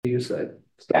say.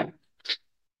 So,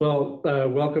 well,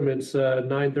 welcome. It's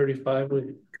 9:35.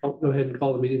 We'll go ahead and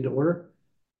call the meeting to order.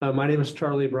 My name is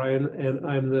Charlie Bryan, and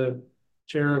I'm the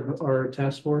chair of our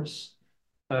task force.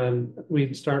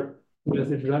 We start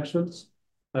with introductions.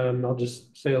 I'll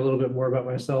just say a little bit more about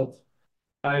myself.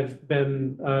 I've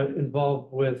been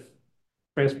involved with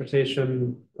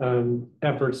transportation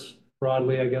efforts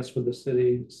broadly, I guess, with the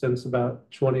city since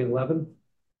about 2011,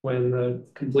 when the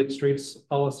Complete Streets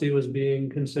policy was being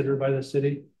considered by the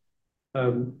city,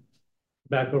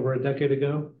 back over a decade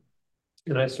ago.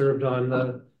 And I served on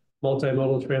the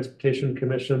Multimodal Transportation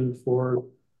Commission for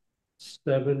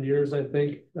 7 years, I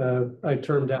think. I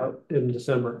termed out in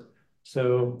December.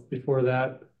 So before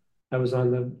that, I was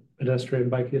on the Pedestrian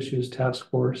Bike Issues Task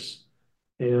Force,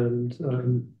 and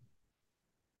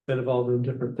been involved in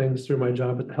different things through my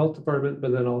job at the health department,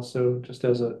 but then also just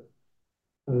as a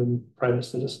private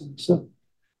citizen. So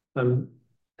I'm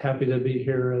happy to be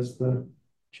here as the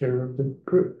chair of the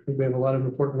group. We have a lot of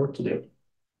important work to do.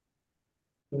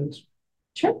 Thanks.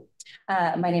 Sure.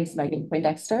 My name is Megan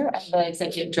Poindexter. I'm the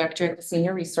executive director at the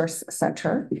Senior Resource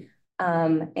Center.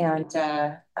 I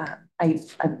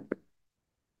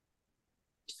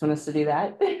just want us to do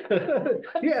that.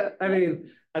 Yeah, I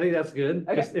mean, I think that's good.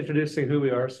 Okay. Just introducing who we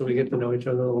are so we get to know each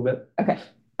other a little bit. Okay.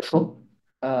 Cool.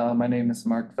 My name is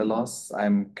Mark Velos.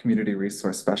 I'm Community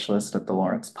Resource Specialist at the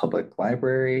Lawrence Public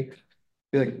Library. I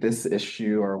feel like this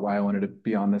issue, or why I wanted to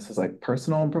be on this, is like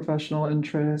personal and professional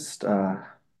interest.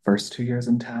 First 2 years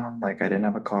in town, like I didn't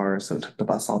have a car, so took the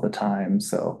bus all the time.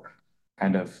 So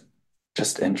kind of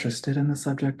just interested in the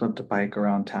subject, love to bike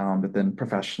around town, but then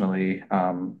professionally,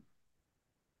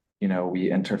 you know, we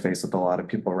interface with a lot of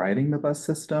people riding the bus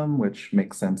system, which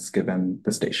makes sense given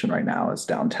the station right now is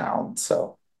downtown.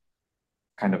 So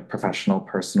kind of professional,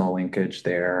 personal linkage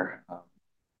there.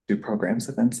 Do programs,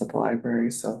 events at the library.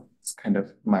 So it's kind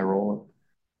of my role.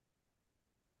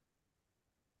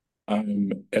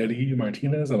 I'm Eddie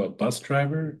Martinez. I'm a bus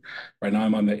driver. Right now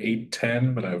I'm on the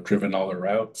 810, but I've driven all the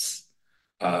routes.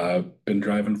 Been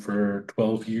driving for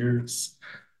 12 years.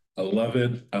 I love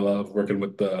it. I love working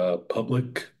with the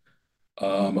public.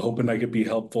 Hoping I could be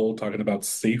helpful talking about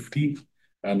safety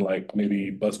and like maybe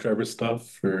bus driver stuff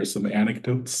for some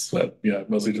anecdotes, but yeah,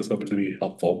 mostly just hoping to be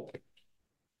helpful.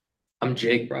 I'm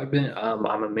Jake Broadbent. I'm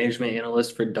a management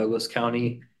analyst for Douglas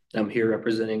County. I'm here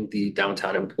representing the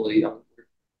downtown employee. I'm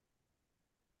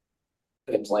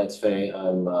Lance Fay.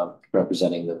 I'm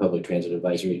representing the Public Transit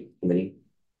Advisory Committee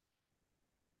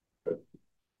for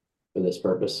this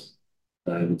purpose.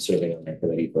 I'm serving on that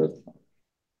committee for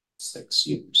 6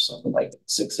 years, something like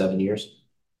 6, 7 years.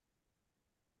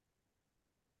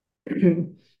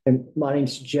 And my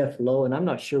name's Jeff Lowe, and I'm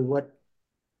not sure what,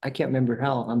 I can't remember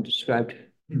how I'm described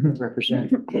to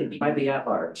represent. Might be at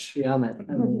large. Yeah, I'm a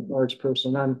large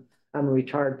person. I'm a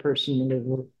retired person,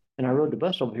 and I rode the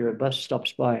bus over here. A bus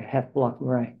stops by a half block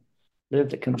where I live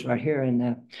that comes right here.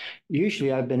 And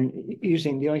usually I've been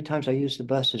using, the only times I use the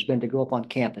bus has been to go up on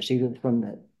campus, either from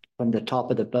the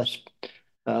top of the bus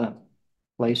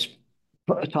place,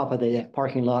 top of the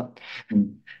parking lot,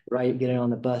 right, getting on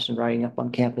the bus and riding up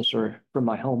on campus, or from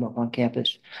my home up on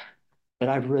campus. But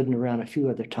I've ridden around a few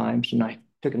other times, and I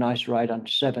took a nice ride on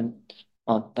 7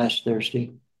 on last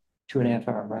Thursday, 2.5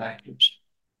 hour ride. It was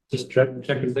just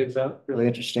checking things out. Really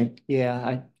interesting. Yeah,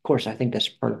 of course, I think that's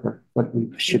part of what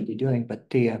we should be doing.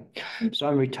 But so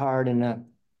I'm retired, and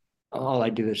all I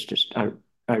do is just I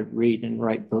read and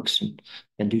write books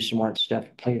and do some art stuff,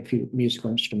 play a few musical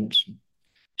instruments,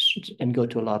 and go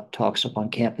to a lot of talks up on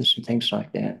campus and things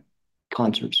like that,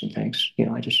 concerts and things. You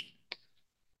know,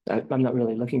 I'm not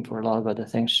really looking for a lot of other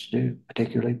things to do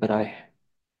particularly, but I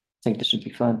think this would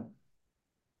be fun.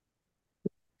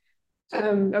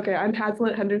 Okay, I'm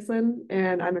Hazlitt Henderson,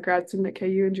 and I'm a grad student at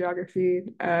KU in geography,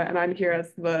 and I'm here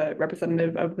as the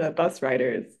representative of the bus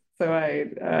riders.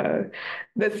 So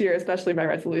this year, especially my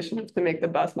resolution is to make the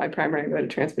bus my primary mode of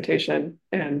transportation,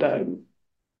 and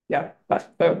yeah,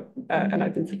 and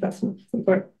I've been successful so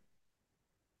far.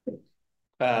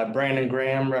 Brandon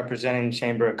Graham, representing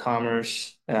Chamber of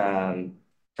Commerce,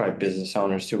 probably business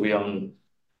owners too. We own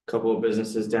a couple of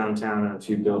businesses downtown and a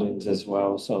few buildings as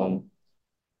well. So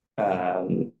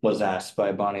was asked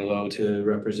by Bonnie Lowe to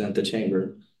represent the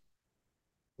chamber.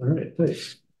 All right,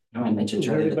 thanks. I mentioned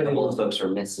Charlie, a couple of folks are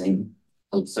missing.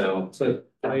 So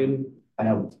I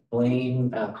know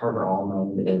Blaine Carter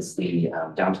Almond is the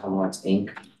Downtown Lawrence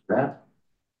Inc. rep,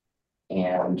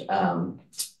 and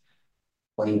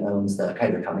Blaine owns the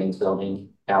Kaiser Cummings building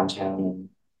downtown in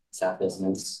South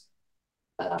Business.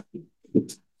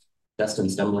 Dustin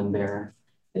Stumbling Bear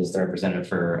is the representative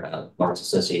for Lawrence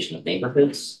Association of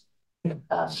Neighborhoods.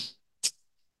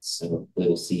 So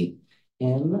we'll see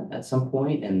him at some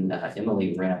point, and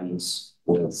Emily Rems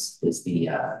is the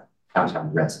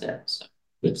downtown resident, so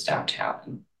lives downtown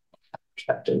in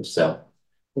perspective. So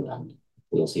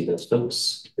we'll see those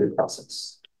folks through the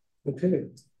process. Okay.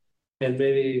 And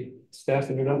maybe staff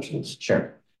introductions.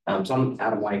 Sure. So I'm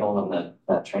Adam Whitehall. I'm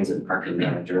the transit and parking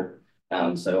manager.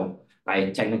 So I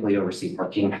technically oversee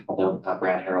parking, although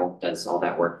Brad Harrell does all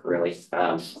that work really.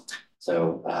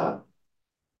 So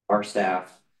our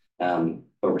staff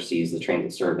oversees the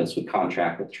transit service. We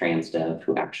contract with TransDev,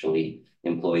 who actually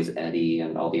employs Eddie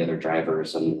and all the other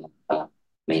drivers and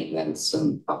maintenance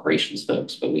and operations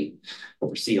folks, but we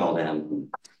oversee all them.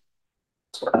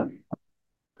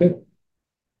 Okay.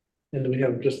 And do we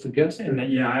have just a guest? And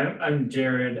then, yeah, I'm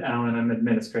Jared Allen. I'm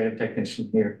administrative technician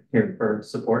here for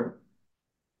support.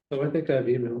 So I think I've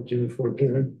emailed you before,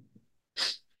 Karen.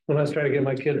 When I was trying to get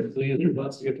my kids to use the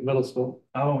bus to get to middle school.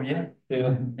 Oh, yeah.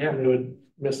 Yeah. Yeah. They would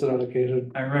miss it on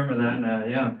occasion. I remember that now,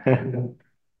 yeah.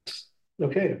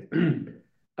 Okay.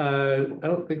 I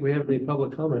don't think we have any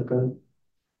public comment then.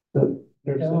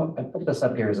 I put this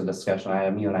up here as a discussion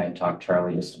item. You and I had talked,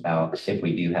 Charlie, just about if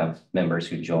we do have members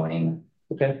who join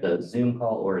the Zoom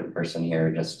call or in person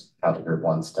here, just how the group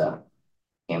wants to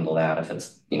handle that. If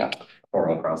it's,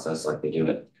 formal process like they do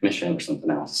at commission or something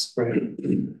else. Right.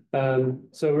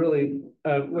 So really,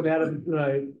 when Adam and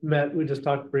I met, we just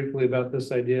talked briefly about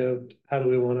this idea of how do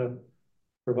we want to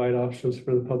provide options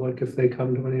for the public if they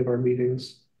come to any of our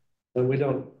meetings. And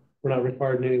we're not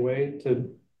required in any way to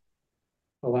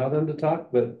allow them to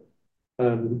talk, but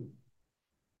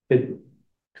it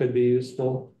could be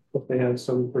useful if they have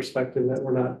some perspective that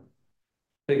we're not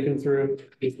thinking through.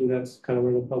 Usually that's kind of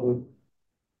where the public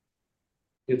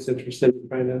gets interested in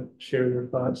trying to share their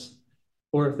thoughts.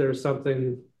 Or if there's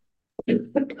something,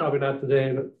 probably not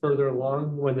today, but further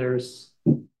along when there's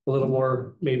a little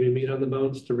more maybe meat on the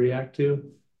bones to react to,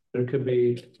 there could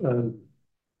be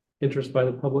interest by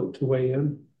the public to weigh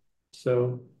in.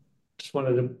 So just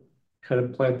wanted to kind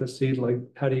of plant the seed, like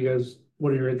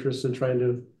what are your interests in trying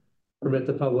to permit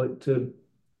the public to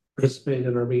participate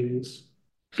in our meetings?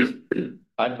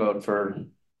 I'd vote for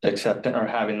accepting or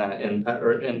having that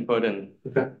input and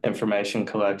information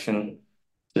collection,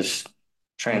 just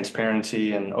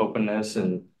transparency and openness,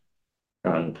 and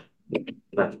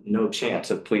no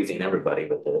chance of pleasing everybody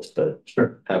with this, but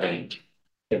having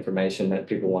information that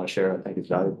people want to share, I think is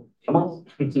valuable. Come on.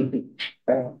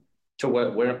 So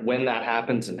when that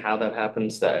happens and how that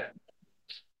happens, that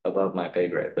above my pay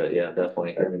grade, but yeah,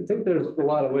 definitely. I think there's a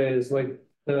lot of ways, like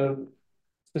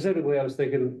specifically I was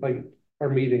thinking like our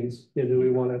meetings, do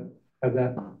we want to have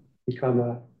that become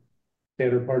a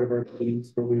standard part of our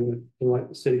meetings where we would like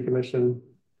the city commission?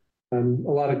 A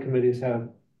lot of committees have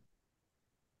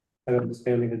a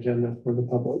standing agenda for the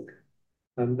public.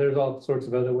 There's all sorts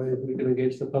of other ways we can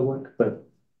engage the public, but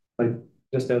like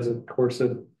just as a course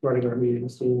of running our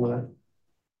meetings, do we want to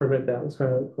permit that? Was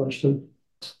kind of the question.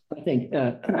 I think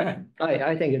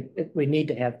I think we need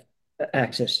to have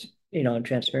access, and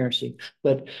transparency.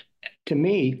 But to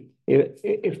me,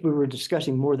 if we were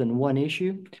discussing more than one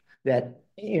issue, that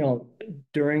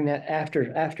during that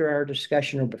after our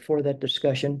discussion or before that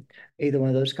discussion, either one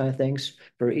of those kind of things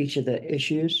for each of the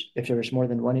issues, if there was more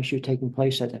than one issue taking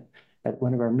place at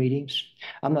one of our meetings,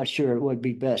 I'm not sure it would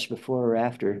be best before or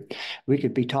after. We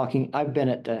could be talking. I've been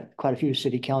at quite a few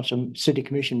city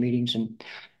commission meetings and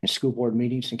school board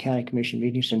meetings and county commission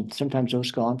meetings, and sometimes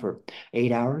those go on for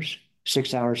 8 hours,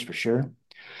 6 hours for sure.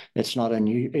 It's not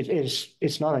unusual.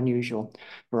 It's not unusual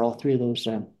for all three of those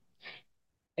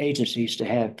agencies to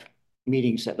have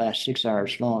meetings that last 6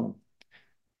 hours long.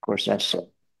 Of course, that's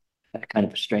kind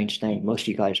of a strange thing. Most of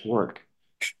you guys work.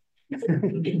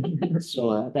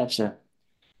 So that's a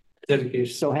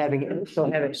dedication. So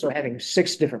having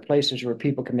 6 different places where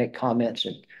people can make comments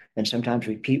and sometimes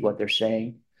repeat what they're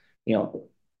saying,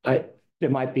 it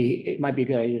might be a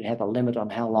good idea to have a limit on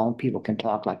how long people can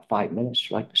talk, like 5 minutes,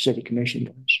 like the city commission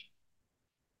does.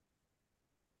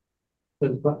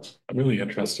 I'm really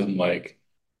interested in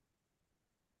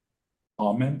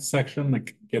comment section,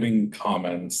 getting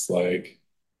comments,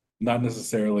 not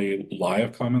necessarily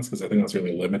live comments, because I think that's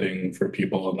really limiting for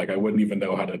people. And I wouldn't even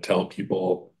know how to tell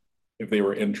people if they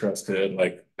were interested,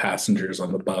 passengers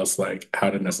on the bus,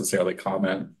 how to necessarily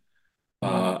comment.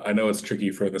 I know it's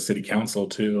tricky for the city council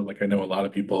too. I know a lot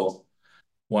of people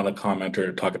want to comment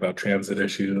or talk about transit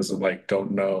issues and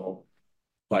don't know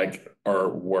our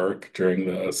work during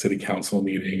the city council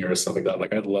meeting or stuff like that.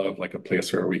 I'd love a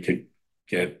place where we could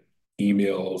get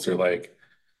emails or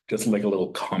just a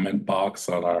little comment box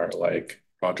on our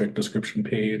project description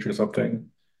page or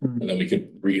something. And then we could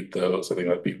read those. I think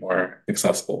that'd be more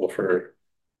accessible for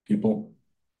people.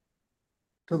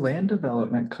 The land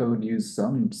development code used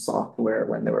some software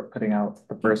when they were putting out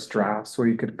the first drafts where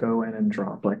you could go in and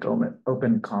drop like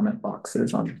open comment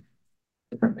boxes on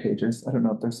different pages. I don't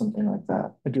know if there's something like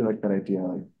that. I do like that idea,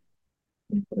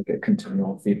 like get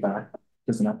continual feedback.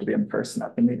 Doesn't have to be in person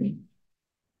at the meeting.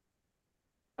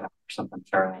 Something,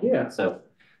 Charlie. Yeah. So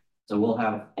we'll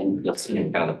have, and you'll see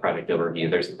in kind of the project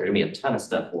overview, there's gonna be a ton of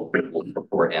stuff we'll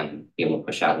report and be able to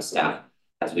push out to staff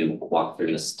as we walk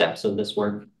through the steps of this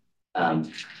work.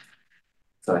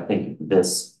 So I think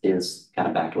this is kind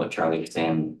of back to what Charlie was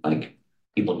saying, like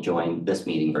people join this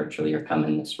meeting virtually or come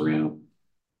in this room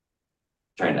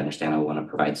trying to understand how we want to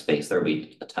provide space. There'll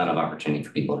be a ton of opportunity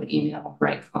for people to email,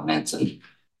 write comments, and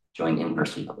join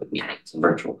in-person public meetings and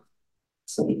virtual.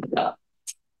 And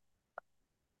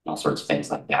all sorts of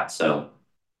things like that. So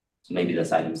maybe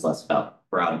this item is less about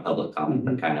broad public comment,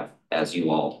 but kind of as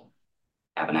you all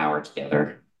have an hour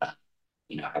together, how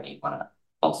do you want to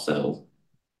also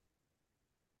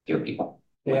hear people?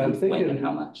 Yeah, I'm when thinking and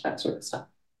how much, that sort of stuff.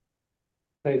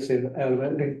 Thanks, Adam. I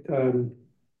think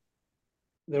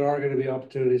there are going to be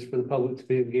opportunities for the public to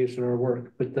be engaged in our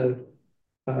work, but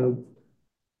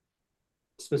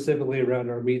specifically around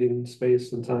our meeting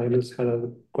space and time is kind of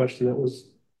the question that we're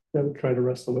trying to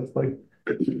wrestle with. Like,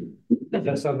 if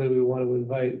that's something we want to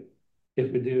invite,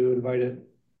 if we do invite it,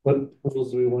 what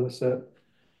rules do we want to set?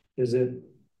 Is it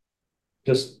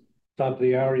just top of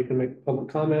the hour you can make public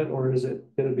comment, or is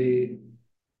it going to be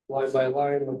line by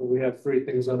line? Like we have 3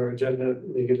 things on our agenda,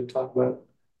 you get to talk about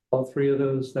all 3 of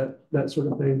those, that sort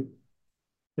of thing.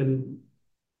 And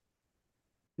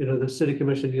the city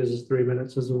commission uses 3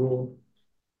 minutes as a rule.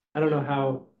 I don't know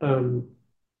how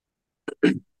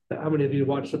many of you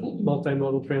watch the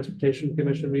multimodal transportation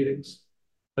commission meetings,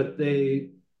 but they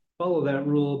follow that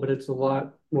rule, but it's a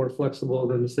lot more flexible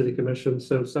than the city commission.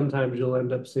 So sometimes you'll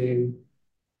end up seeing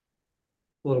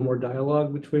a little more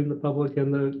dialogue between the public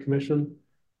and the commission,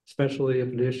 especially if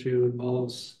an issue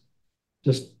involves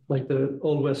just like the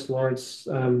Old West Lawrence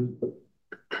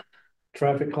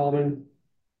traffic calming.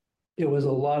 It was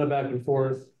a lot of back and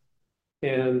forth,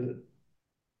 and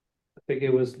I think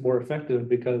it was more effective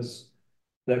because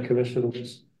that commission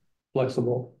was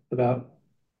flexible about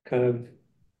kind of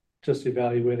just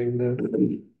evaluating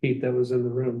the heat that was in the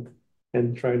room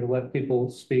and trying to let people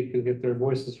speak and get their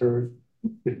voices heard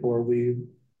before we,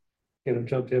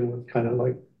 jumped in with kind of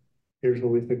like, here's where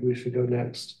we think we should go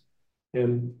next.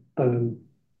 And I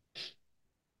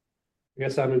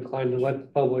guess I'm inclined to let the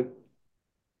public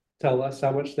tell us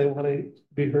how much they want to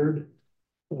be heard,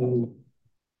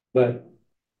 but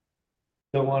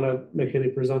don't want to make any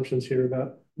presumptions here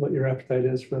about what your appetite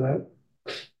is for that.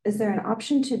 Is there an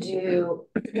option to do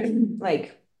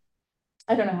like,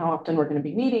 I don't know how often we're going to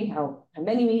be meeting, how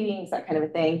many meetings, that kind of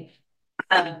a thing.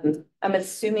 I'm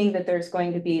assuming that there's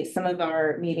going to be some of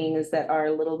our meetings that are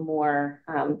a little more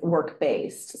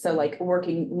work-based. So like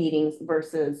working meetings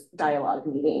versus dialogue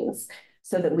meetings,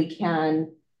 so that we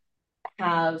can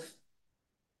have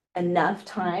enough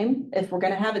time, if we're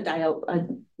going to have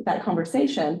that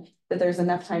conversation, that there's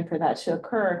enough time for that to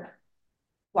occur,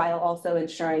 while also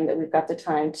ensuring that we've got the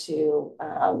time to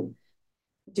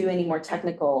do any more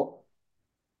technical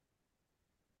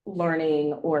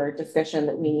learning or discussion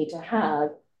that we need to have.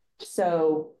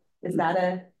 So is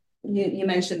that you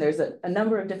mentioned there's a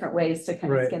number of different ways to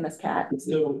kind of skin this cat.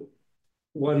 So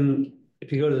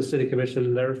if you go to the city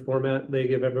commission, their format, they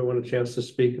give everyone a chance to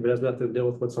speak if it has nothing to do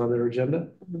with what's on their agenda.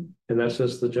 And that's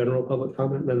just the general public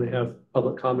comment. Then they have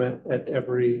public comment at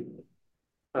every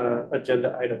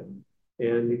agenda item,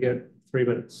 and you get 3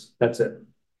 minutes. That's it.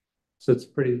 So it's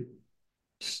pretty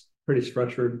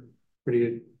structured,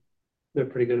 they're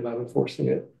pretty good about enforcing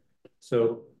it.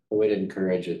 So I would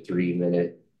encourage a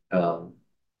 3-minute, kind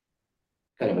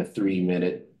of a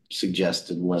 3-minute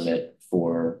suggested limit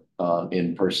for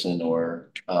in-person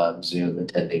or Zoom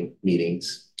attending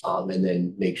meetings, and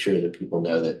then make sure that people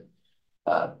know that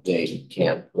they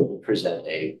can present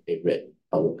a written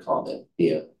public comment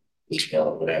via email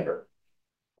or whatever.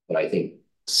 But I think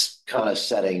kind of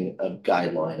setting a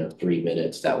guideline of 3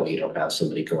 minutes, that way you don't have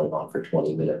somebody going on for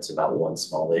 20 minutes about one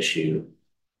small issue.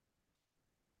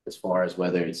 As far as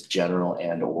whether it's general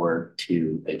and or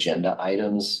to agenda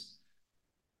items,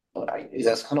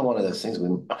 that's kind of one of those things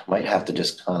we might have to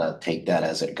just kind of take that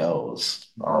as it goes.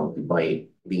 It might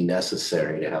be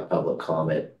necessary to have public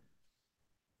comment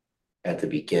at the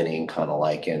beginning, kind of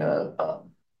like in a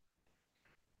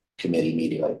committee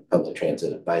meeting, like Public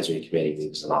Transit Advisory Committee,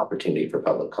 gives an opportunity for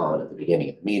public comment at the beginning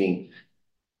of the meeting.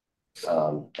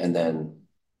 And then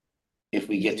if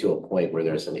we get to a point where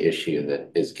there's an issue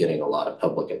that is getting a lot of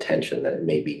public attention, then it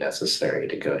may be necessary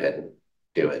to go ahead and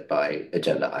do it by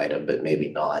agenda item, but maybe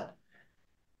not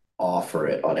offer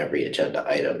it on every agenda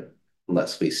item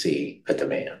unless we see a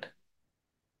demand.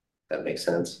 That makes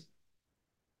sense?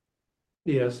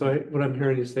 Yeah, so what I'm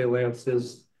hearing you say, Lance,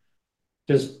 is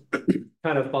just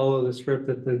kind of follow the script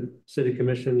that the city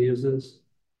commission uses.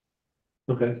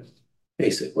 Okay.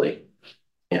 Basically,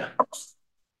 yeah.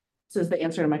 So is the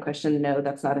answer to my question, no,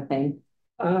 that's not a thing?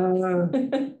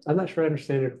 I'm not sure I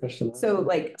understand your question. So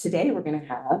like today, we're gonna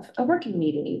have a working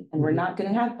meeting and we're not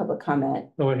gonna have public comment.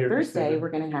 Oh, I hear you. Thursday,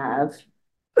 we're gonna have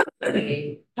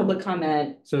a public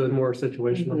comment. So more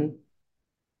situational.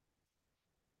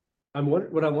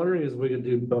 What I'm wondering is we could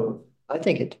do both. I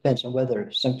think it depends on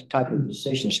whether some type of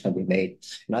decision is going to be made.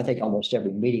 And I think almost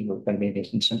every meeting we're going to be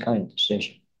making some kind of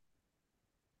decision.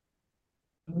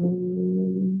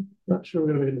 Not sure we're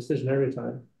gonna make a decision every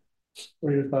time.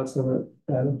 What are your thoughts on that,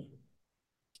 Adam?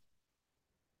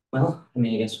 Well, I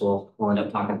mean, I guess we'll end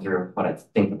up talking through what I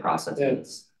think the process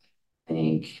is. I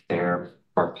think there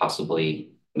are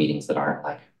possibly meetings that aren't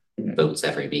like votes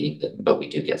every meeting, but we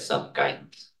do get some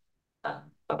guidance.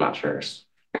 I'm not sure.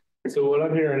 So what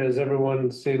I'm hearing is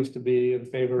everyone seems to be in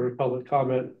favor of public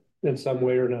comment in some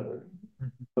way or another.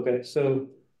 Okay, so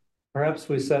perhaps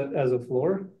we set as a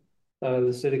floor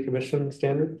the city commission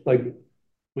standard, like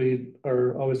we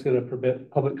are always going to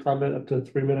permit public comment up to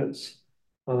 3 minutes.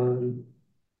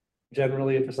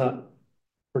 Generally, if it's not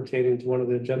pertaining to one of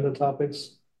the agenda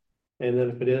topics, and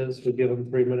then if it is, we give them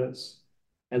 3 minutes,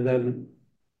 and then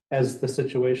as the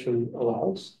situation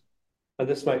allows.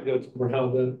 This might go to how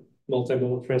the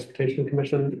Multimodal Transportation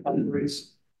Commission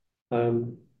operates.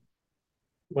 When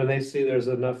they see there's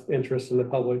enough interest in the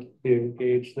public being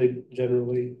engaged, they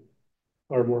generally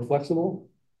are more flexible.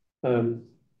 And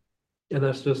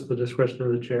that's just the discretion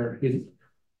of the chair.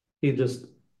 He just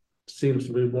seems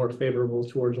to be more favorable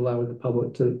towards allowing the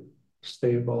public to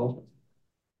stay involved.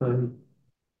 And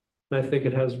I think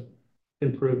it has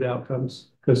improved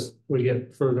outcomes because we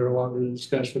get further along in the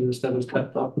discussion instead of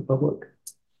cutting off the public.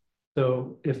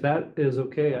 So if that is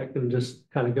okay, I can just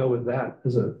kind of go with that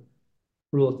as a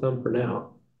rule of thumb for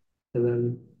now. And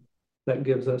then that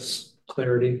gives us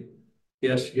clarity.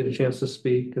 Yes, you get a chance to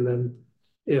speak. And then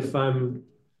if I'm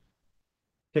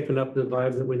picking up the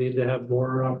vibe that we need to have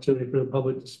more opportunity for the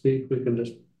public to speak, we can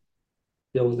just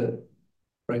deal with it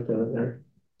right then and there.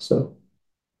 So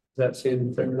does that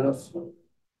seem fair enough?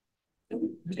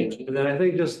 And then I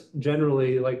think just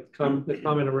generally, like the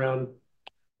comment around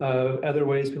other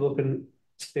ways people can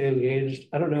stay engaged.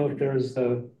 I don't know if there's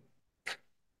an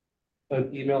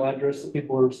email address that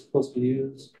people are supposed to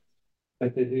use,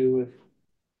 like they do with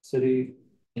city.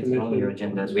 It's on your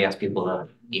agendas. We ask people to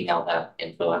email that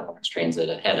info at Lawrence Transit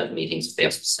ahead of meetings if they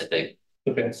have specific.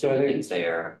 Okay, so I think things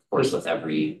there. Of course, with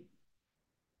every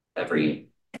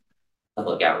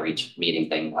public outreach meeting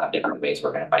thing, we'll have different ways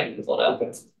we're going to find people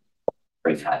to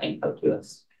bring that info to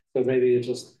us. So maybe it's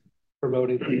just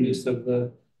promoting the use of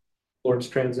the Lawrence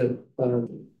Transit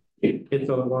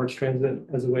info at Lawrence Transit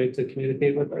as a way to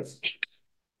communicate with us.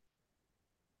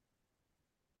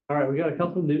 All right, we got a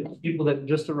couple of new people that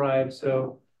just arrived,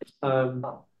 so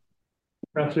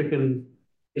perhaps we can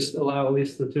just allow at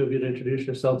least the two of you to introduce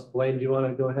yourselves. Blaine, do you want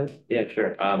to go ahead? Yeah,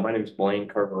 sure. My name is Blaine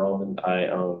Carver-Rowland. I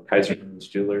own Kaiser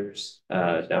Jewelers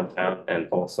downtown and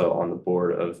also on the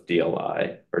board of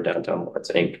DLI or Downtown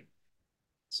Lawrence Inc.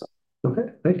 So.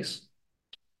 Okay, thanks.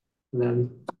 And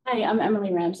then hi, I'm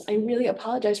Emily Rams. I really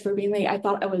apologize for being late. I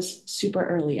thought I was super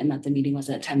early and that the meeting was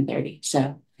at 10:30.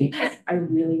 So I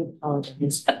really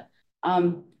apologize.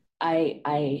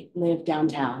 I live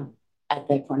downtown at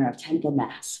the corner of 10th and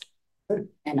Mass,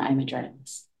 and I'm a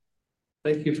journalist.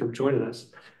 Thank you for joining us.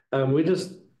 We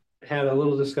just had a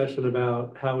little discussion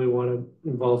about how we want to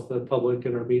involve the public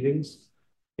in our meetings,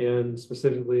 and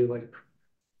specifically, like,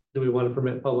 do we want to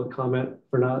permit public comment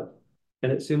or not?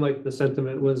 And it seemed like the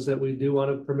sentiment was that we do want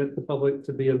to permit the public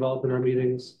to be involved in our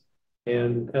meetings.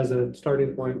 And as a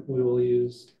starting point, we will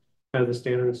use kind of the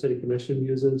standard city commission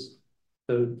uses.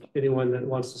 So anyone that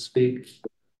wants to speak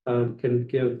can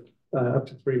give up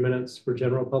to 3 minutes for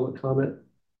general public comment.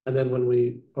 And then when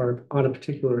we are on a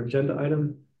particular agenda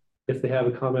item, if they have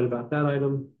a comment about that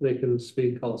item, they can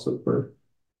speak also for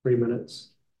 3 minutes.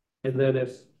 And then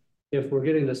if we're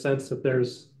getting the sense that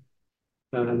there's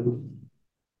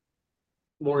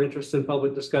more interest in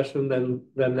public discussion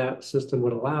than that system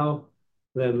would allow,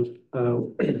 then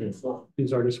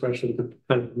use our discretion to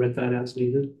kind of permit that as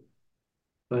needed.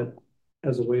 But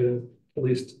as a way to at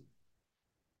least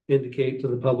indicate to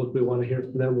the public we want to hear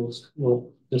from them,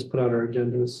 we'll just put on our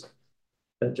agendas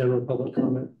that general public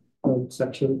comment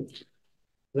section. Does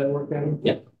that work, Adam?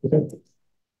 Yeah. Okay.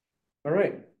 All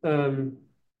right.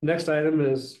 Next item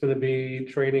is going to be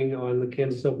training on the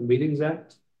Kansas Open Meetings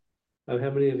Act. How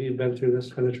many of you have been through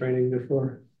this kind of training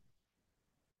before?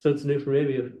 So it's new for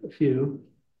maybe a few.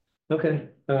 Okay.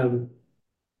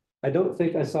 I don't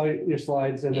think I saw your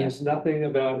slides, and there's nothing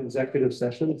about executive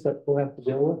sessions that we'll have to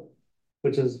deal with,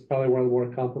 which is probably one of the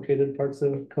more complicated parts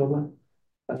of COMA.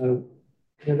 In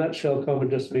a nutshell, COMA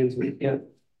just means we can't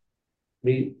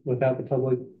meet without the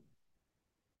public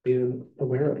being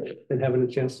aware of it and having a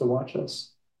chance to watch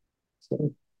us.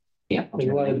 So yeah,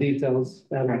 there's a lot of details.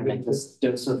 Try to make this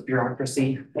dose of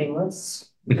bureaucracy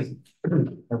painless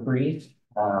or brief.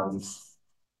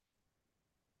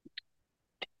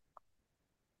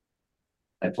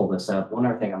 I pulled this up. One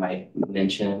other thing I might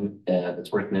mention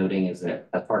that's worth noting is that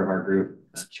as part of our group,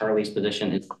 Charlie's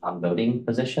position is a non-voting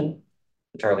position.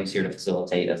 Charlie's here to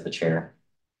facilitate as the chair.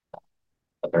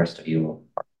 But the rest of you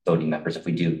are voting members if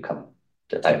we do come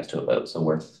to items to a vote. So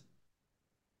worth,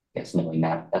 I guess, knowing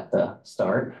that at the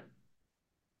start.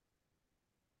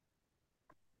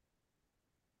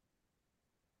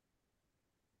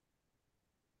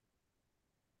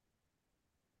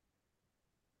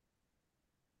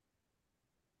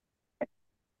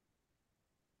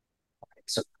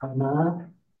 So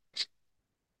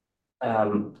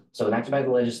so enacted by the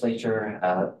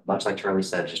legislature, much like Charlie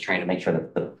said, just trying to make sure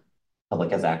that the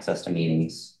public has access to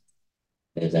meetings.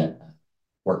 It isn't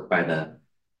worked by the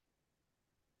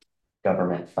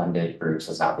government funded groups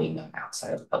as not being done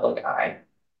outside of the public eye.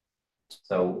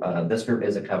 So this group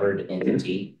is a covered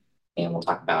entity, and we'll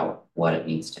talk about what it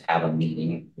means to have a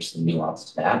meeting. There's some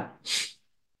nuance to that.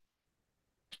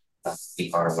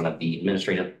 We are one of the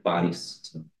administrative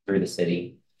bodies through the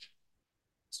city.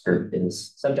 This group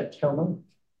is subject to COMA.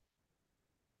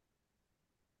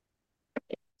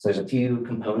 So there's a few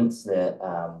components that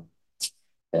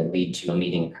that lead to a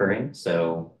meeting occurring.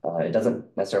 So it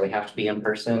doesn't necessarily have to be in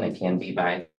person. It can be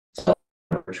by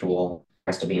virtual.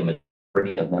 It has to be a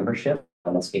majority of membership,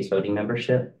 in this case, voting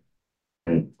membership.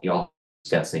 And you all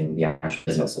discussing the actual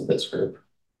business of this group,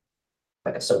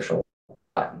 like a social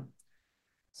time.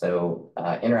 So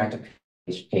interactive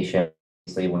education,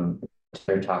 obviously when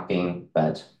they're talking,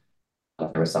 but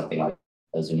there was something like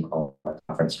a Zoom call, or a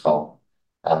conference call.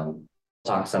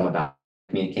 Talk some about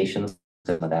communications.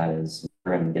 Some of that is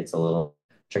and gets a little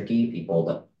tricky. People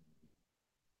that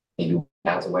maybe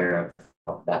not aware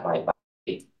of that might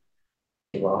be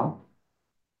law.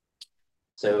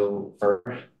 So for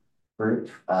group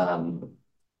quorum,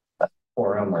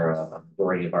 or a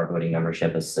majority of our voting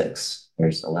membership is 6.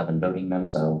 There's 11 voting members,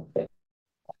 so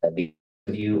if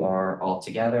you are all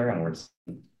together, and we're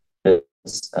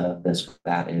this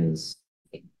that is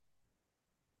we'll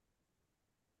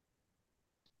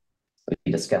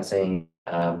be discussing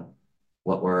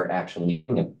what we're actually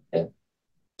doing. If for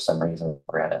some reason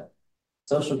we're at a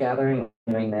social gathering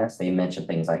doing this, they mention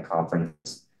things like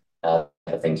conference.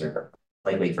 Things are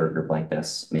likely for a group like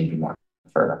this, maybe more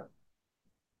for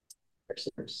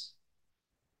listeners.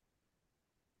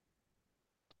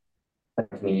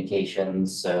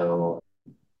 Communications, so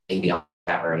maybe on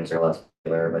chat rooms are less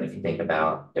popular, but if you think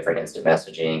about different instant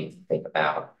messaging, if you think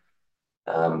about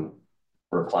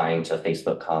replying to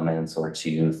Facebook comments or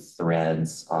to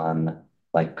threads on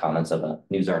like comments of a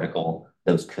news article,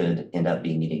 those could end up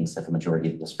being meetings if a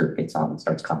majority of this group gets on and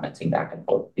starts commenting back and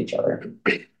forth with each other.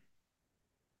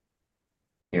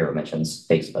 Here it mentions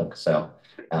Facebook, so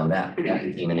that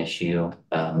became an issue.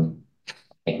 I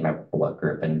can't remember what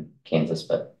group in Kansas,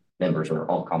 but members were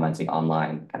all commenting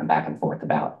online, kind of back and forth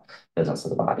about business of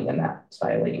the body, and that's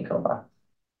violating COMA.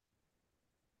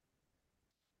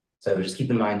 So just keep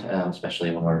in mind,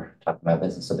 especially when we're talking about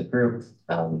business of the group,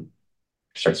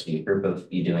 starts to be a group of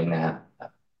you doing that.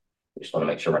 We just want to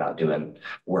make sure we're not doing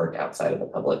work outside of the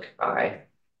public eye.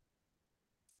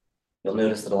 You'll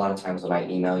notice that a lot of times when I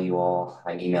email you all,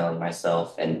 I'm emailing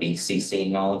myself and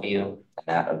BCCing all of you, and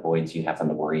that avoids you having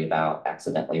to worry about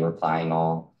accidentally replying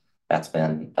all. That's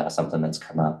been something that's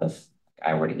come up. If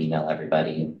I were to email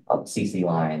everybody on the CC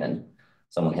line and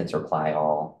someone hits reply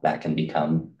all, that can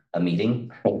become a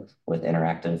meeting with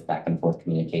interactive back and forth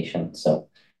communication. So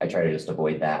I try to just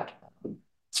avoid that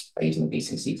by using the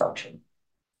BCC function.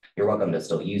 You're welcome to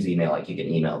still use email, like you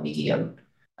can email me, and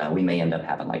we may end up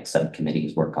having like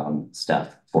subcommittees work on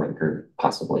stuff for the group,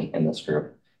 possibly in this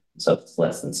group. So if it's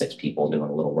less than 6 people doing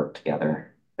a little work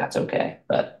together, that's okay.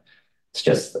 But it's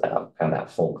just kind of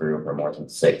that full group or more than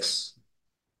 6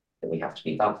 that we have to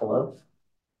be thoughtful of.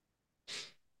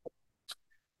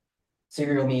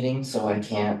 Serial meeting, so I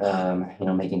can't,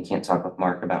 Megan can't talk with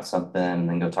Mark about something and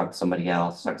then go talk to somebody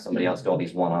else, do all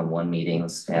these one-on-one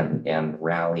meetings and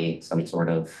rally some sort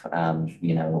of,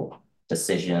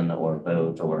 decision or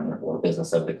vote or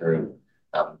business of the group.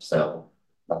 So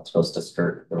not supposed to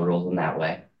skirt the rules in that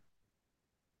way.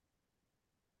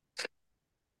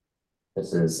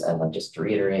 This is just to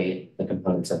reiterate the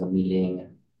components of a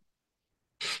meeting.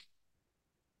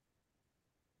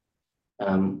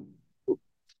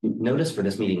 Notice for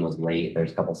this meeting was late.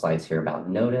 There's a couple slides here about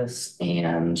notice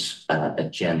and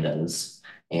agendas.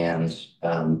 And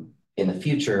in the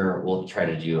future, we'll try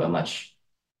to do a much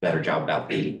better job about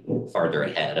being farther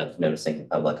ahead of noticing the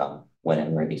public on when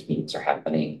and where these meetings are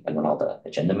happening and when all the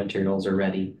agenda materials are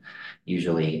ready.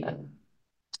 Usually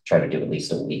try to do at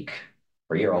least a week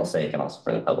for your all sake and also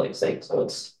for the public's sake. So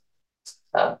it's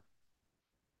not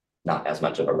as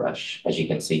much of a rush. As you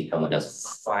can see, COMA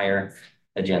does fire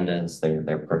agendas. They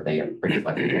are pretty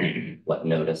flexible what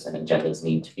notice and agendas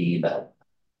need to be, but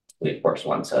we of course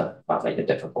want to not make it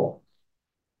difficult.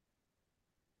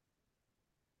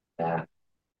 That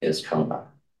is COMA. I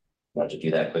wanted to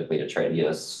do that quickly to try to get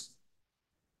us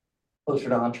closer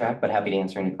to on track, but happy to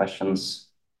answer any questions,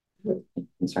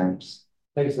 concerns.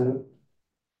 Thanks, Sam.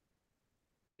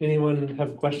 Anyone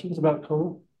have questions about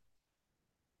COMA?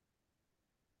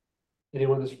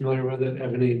 Anyone that's familiar with it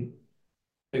have anything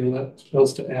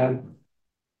else to add?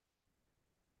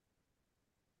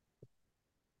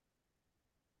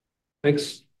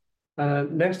 Thanks.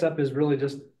 Next up is really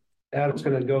just Adam's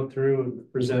going to go through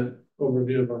and present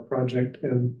overview of our project,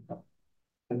 and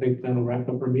I think that'll wrap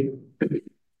up our meeting. This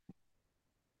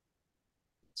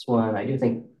one, I do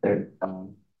think there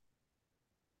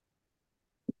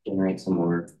generate some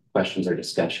more questions or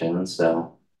discussion,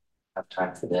 so I have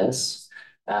time for this.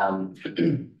 I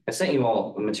sent you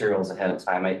all the materials ahead of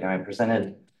time. I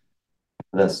presented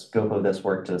the scope of this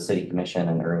work to the City Commission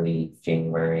in early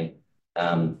January,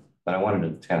 but I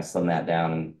wanted to kind of slim that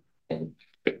down and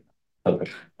focus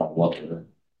on what we're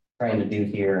trying to do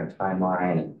here and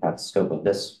timeline and kind of scope of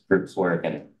this group's work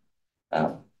and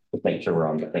make sure we're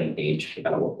on the same page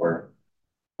about what we're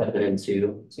stepping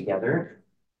into together.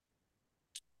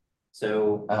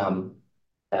 So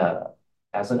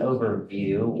as an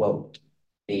overview, well,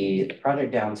 the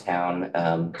project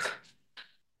downtown,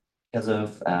 because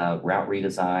of route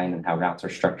redesign and how routes are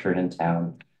structured in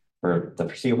town, for the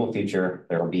foreseeable future,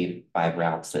 there will be 5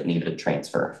 routes that need to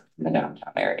transfer in the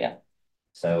downtown area.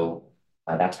 So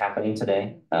that's happening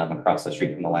today across the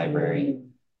street from the library.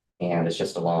 And it's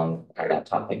just along that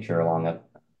top picture along a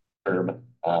curb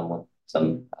with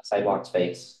some sidewalk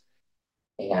space.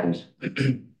 And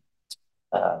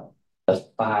the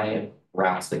 5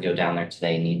 routes that go down there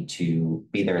today need to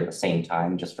be there at the same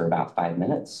time just for about 5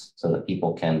 minutes so that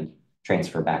people can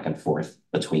transfer back and forth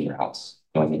between routes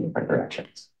going in different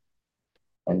directions.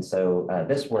 And so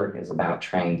this work is about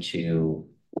trying to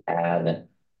add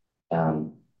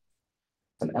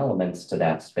some elements to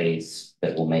that space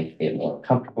that will make it more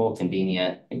comfortable,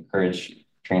 convenient, encourage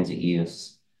transit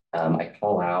use. I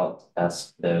call out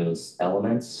those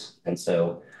elements. And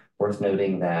so worth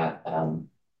noting that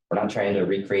we're not trying to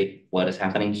recreate what is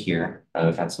happening here.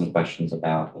 We've had some questions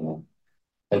about,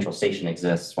 Central Station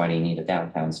exists. Why do you need a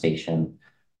downtown station?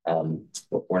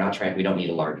 We're not trying, we don't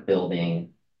need a large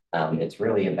building. It's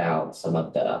really about some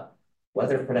of the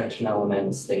weather protection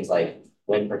elements, things like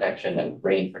wind protection and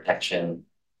rain protection,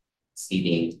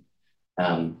 seating.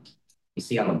 You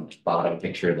see on the bottom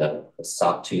picture the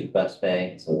sawtooth bus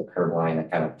bay, so the curb line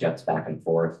that kind of juts back and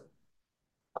forth.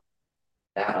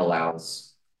 That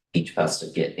allows each bus to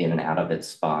get in and out of its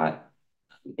spot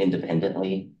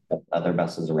independently of other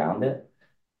buses around it.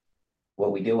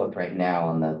 What we deal with right now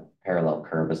on the parallel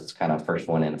curb is it's kind of first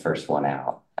one in, first one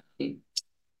out.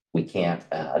 We can't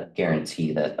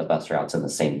guarantee that a bus route's in the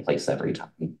same place every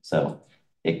time. So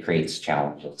it creates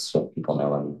challenges so people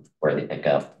know where they pick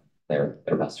up their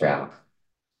bus route.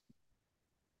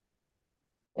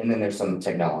 And then there's some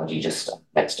technology just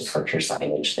next departure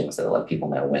signage, things that let people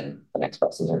know when the next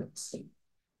buses are seen.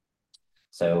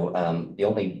 So the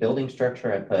only building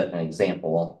structure, I put an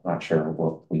example, not sure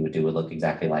what we would do would look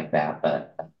exactly like that,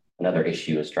 but another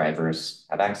issue is drivers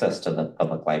have access to the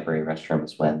public library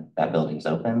restrooms when that building's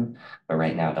open, but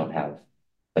right now don't have a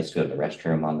place to go to the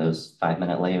restroom on those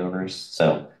 5-minute layovers.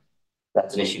 So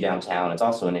that's an issue downtown. It's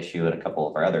also an issue at a couple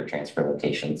of our other transfer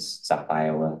locations, South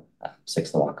Iowa,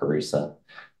 6th and Wakarusa.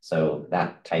 So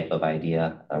that type of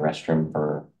idea, a restroom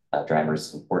for drivers,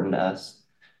 is important to us.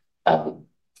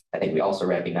 I think we also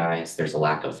recognize there's a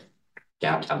lack of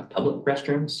downtown public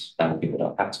restrooms. People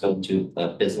don't have to go into the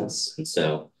business. And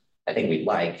so I think we'd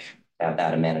like to have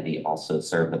that amenity also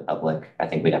serve the public. I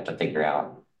think we'd have to figure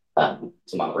out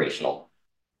some operational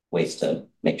ways to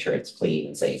make sure it's clean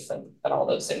and safe and all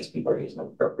those things people are using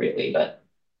appropriately. But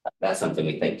That's something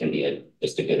we think can be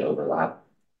just a good overlap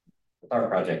with our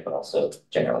project, but also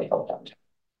generally help downtown.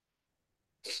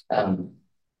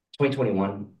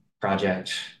 2021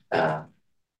 project,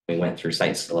 we went through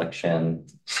site selection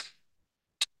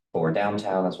for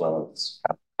downtown as well as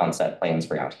concept plans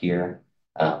for out here.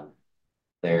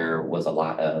 There was a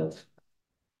lot of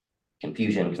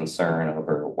confusion, concern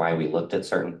over why we looked at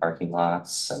certain parking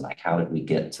lots and like how did we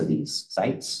get to these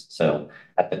sites. So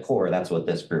at the core, that's what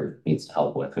this group needs to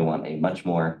help with. We want a much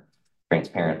more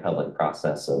transparent public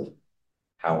process of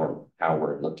how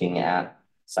we're looking at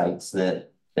sites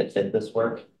that fit this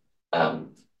work.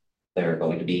 There are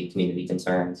going to be community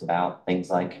concerns about things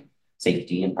like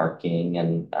safety and parking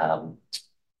and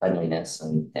cleanliness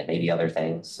and maybe other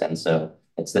things. And so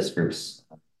it's this group's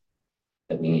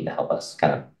that we need to help us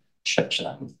kind of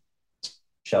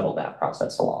shuttle that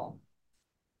process along.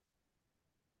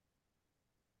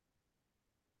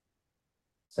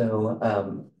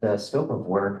 So the scope of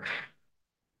work.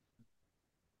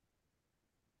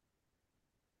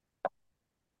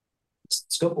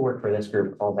 Scope of work for this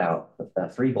group called out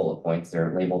 3 bullet points.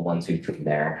 They're labeled 1, 2, 3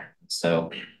 there.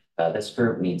 So this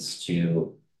group needs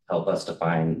to help us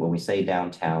define when we say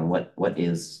downtown, what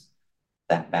is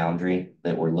that boundary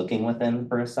that we're looking within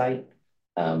for a site.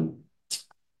 And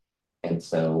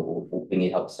so we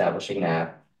need help establishing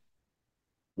that.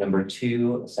 Number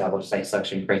 2, establish site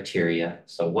selection criteria.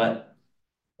 So when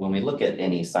we look at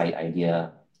any site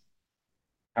idea,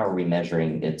 how are we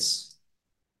measuring its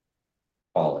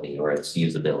quality or its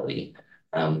usability?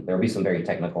 There'll be some very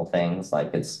technical things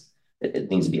like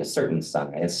it needs to be a certain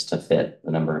size to fit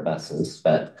the number of buses,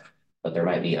 but there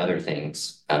might be other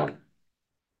things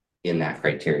in that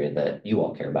criteria that you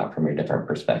all care about from your different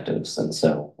perspectives. And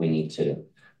so we need to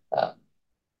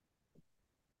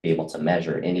be able to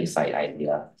measure any site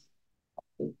idea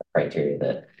criteria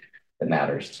that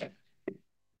matters to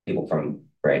people from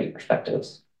a variety of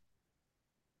perspectives.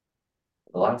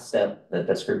 The last step that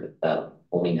this group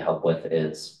will need help with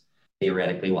is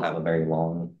theoretically we'll have a very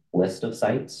long list of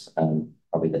sites,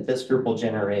 probably that this group will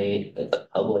generate, that the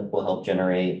public will help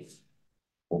generate.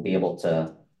 We'll be able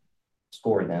to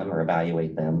score them or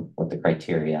evaluate them with the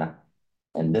criteria.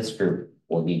 And this group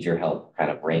will need your help kind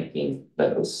of ranking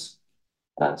those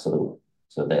so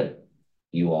that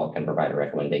you all can provide a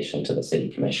recommendation to the city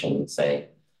commission and say,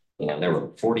 you know, there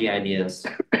were 40 ideas.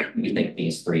 We think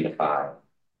these 3 to 5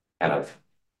 kind of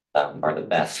are the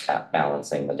best at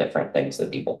balancing the different things that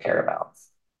people care about.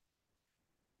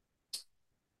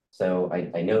 So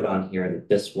I note on here that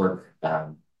this work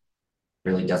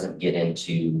really doesn't get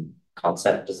into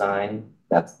concept design.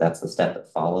 That's the step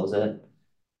that follows it.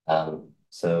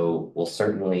 So we'll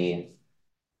certainly,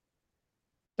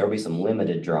 there'll be some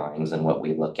limited drawings in what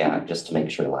we look at just to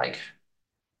make sure like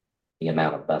the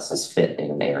amount of buses fit in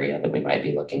an area that we might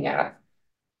be looking at.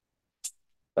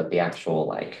 But the actual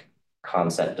like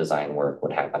concept design work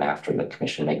would happen after the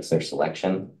commission makes their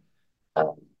selection.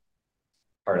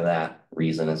 Part of that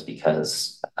reason is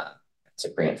because it's a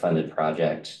grant funded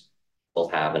project. We'll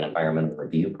have an environmental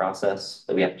review process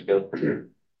that we have to go through.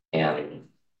 And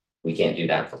we can't do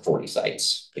that for 40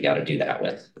 sites. We got to do that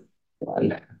with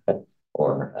 1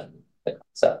 or the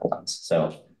concept ones.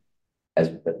 So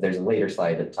as there's a later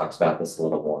slide that talks about this a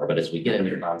little more, but as we get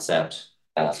into concept,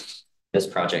 this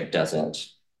project doesn't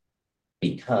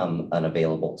become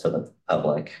unavailable to the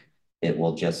public. It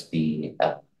will just be,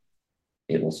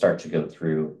 it will start to go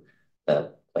through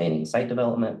the planning site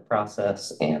development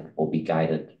process and will be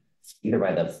guided either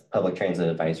by the Public Transit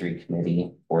Advisory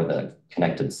Committee or the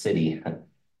Connected City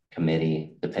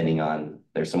Committee, depending on,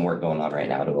 there's some work going on right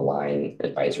now to align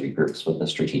advisory groups with the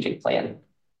strategic plan.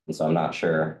 And so I'm not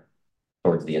sure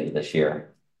towards the end of this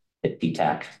year if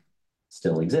PTAC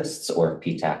still exists or if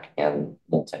PTAC and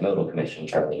Multimodal Commission,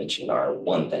 Charlie mentioned, are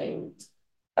one thing.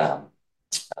 But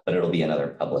it'll be another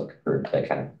public group that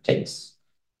kind of takes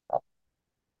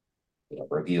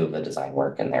review of the design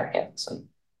work in their hands and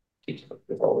keeps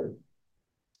moving forward.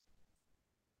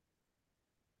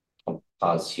 I'll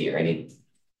pause here. Any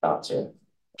thoughts or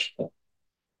questions?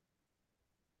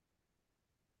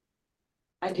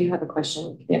 I do have a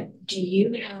question. Yeah. Do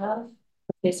you have,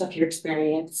 based off your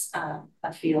experience,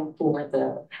 a feel for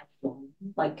the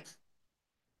like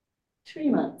 3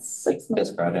 months, 6 months?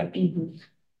 This project?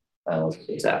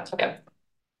 Exactly. Yeah.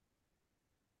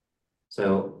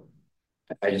 So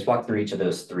I just walked through each of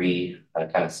those 3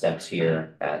 kind of steps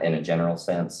here in a general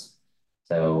sense.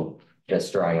 So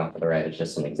just drawing off to the right is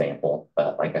just an example,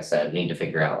 but like I said, we need to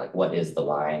figure out like what is the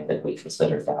line that we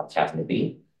consider downtown to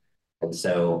be. And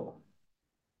so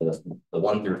the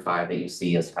 1 through 5 that you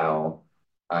see is how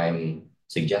I'm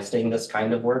suggesting this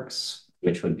kind of works,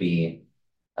 which would be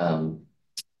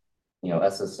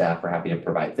us as staff are happy to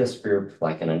provide this group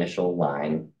like an initial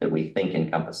line that we think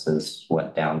encompasses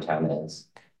what downtown is.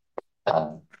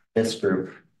 This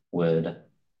group would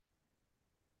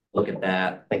look at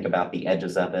that, think about the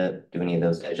edges of it. Do any of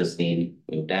those edges need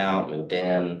moved out, moved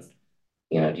in?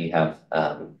 Do you have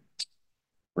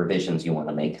revisions you want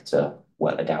to make to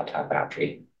what a downtown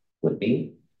boundary would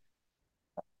be?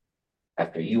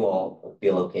 After you all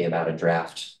feel okay about a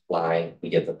draft line, we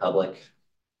give the public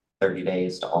 30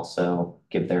 days to also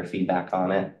give their feedback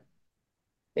on it.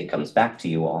 It comes back to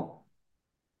you all.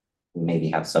 Maybe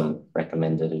have some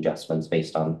recommended adjustments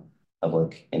based on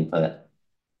public input.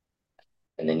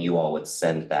 And then you all would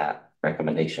send that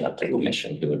recommendation up to the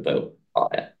commission who would vote on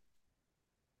it.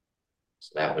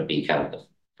 So that would be kind of the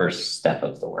first step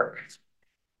of the work.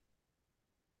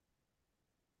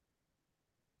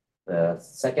 The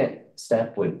second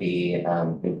step would be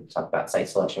we talk about site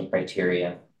selection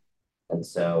criteria. And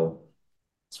so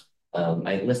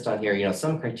I list on here,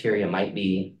 some criteria might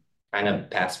be kind of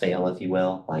pass fail, if you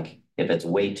will. Like if it's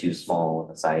way too small of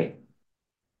a site,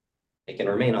 it can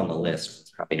remain on the list.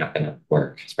 It's probably not going to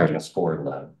work. It's probably going to score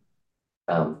low.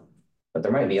 But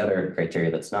there might be other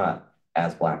criteria that's not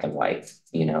as black and white.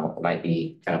 It might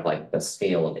be kind of like the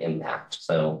scale of impact.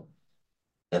 So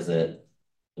do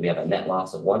we have a net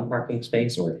loss of 1 parking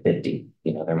space or 50?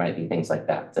 There might be things like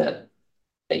that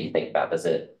you think about. Does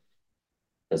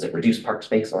it reduce park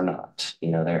space or not?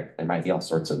 There might be all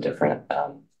sorts of different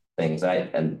things.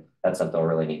 And that's something I'll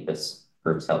really need this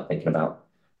group's help thinking about,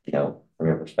 from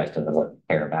your perspective of what you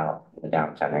care about in the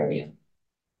downtown area,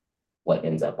 what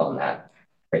ends up on that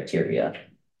criteria.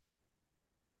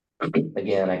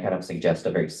 Again, I kind of suggest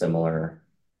a very similar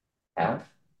path.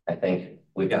 I think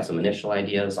we've got some initial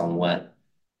ideas on what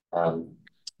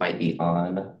might be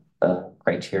on the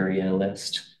criteria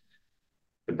list.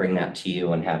 To bring that to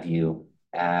you and have you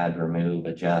add, remove,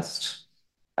 adjust,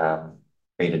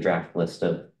 create a draft list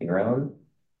of your own.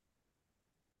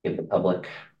 Give the public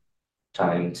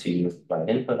time to provide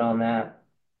input on that.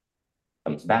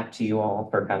 Comes back to you all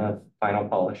for kind of final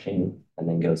polishing, and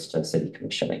then goes to City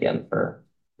Commission again for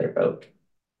their vote.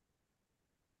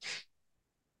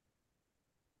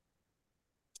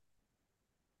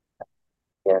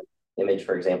 Yeah, image,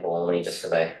 for example, only just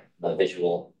because I'm a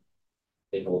visual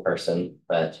person,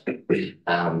 but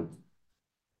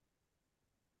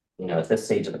at this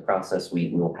stage of the process, we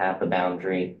will have the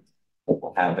boundary,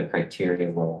 we'll have the criteria,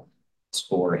 we'll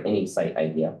score any site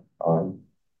idea on,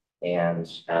 and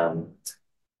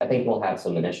I think we'll have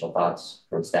some initial thoughts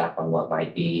from staff on what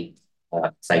might be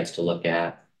sites to look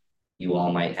at. You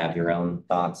all might have your own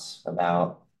thoughts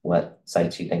about what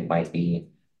sites you think might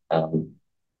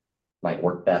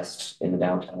work best in the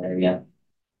downtown area.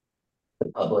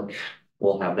 The public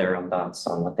will have their own thoughts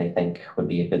on what they think would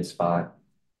be a good spot.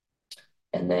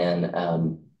 And then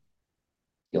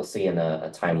you'll see in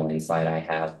a timeline slide I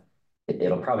have,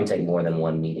 it'll probably take more than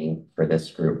 1 meeting for this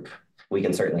group. We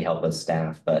can certainly help as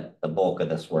staff, but the bulk of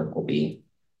this work will be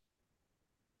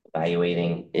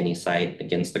evaluating any site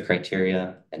against the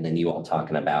criteria, and then you all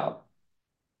talking about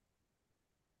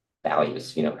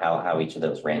values, how each of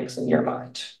those ranks in your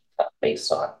mind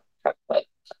based on what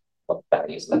the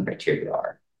values and the criteria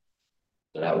are.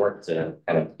 So that work to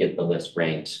kind of get the list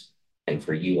ranked and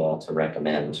for you all to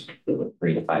recommend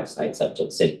 3 to 5 sites up to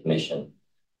the City Commission.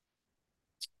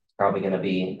 It's probably going to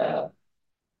be a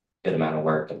good amount of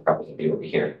work and probably going to be over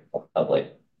here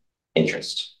public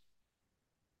interest.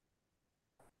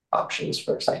 Options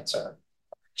for sites are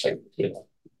actually table.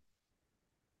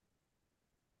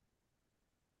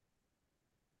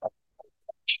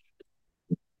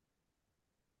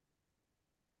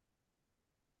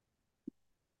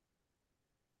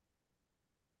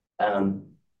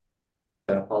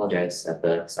 I apologize at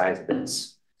the size of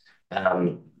this.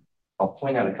 I'll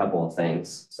point out a couple of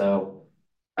things. So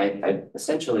I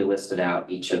essentially listed out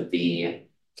each of the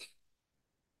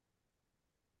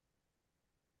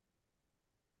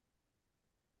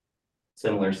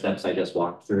similar steps I just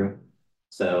walked through.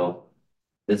 So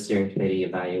the steering committee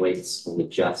evaluates and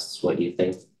adjusts what you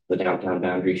think the downtown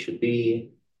boundary should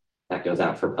be. That goes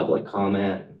out for public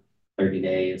comment, 30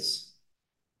 days,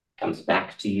 comes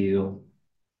back to you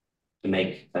to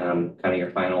make kind of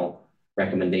your final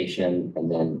recommendation.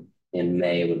 And then in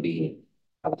May would be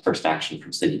the first action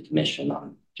from City Commission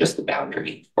on just the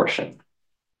boundary portion.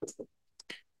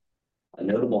 A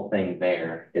notable thing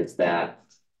there is that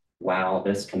while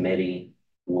this committee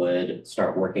would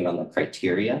start working on the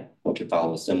criteria, which would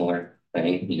follow a similar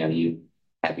thing, you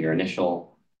have your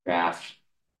initial draft,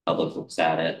 public looks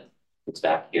at it, it's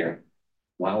back here.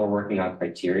 While we're working on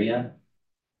criteria,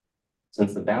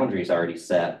 since the boundary is already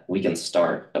set, we can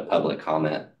start a public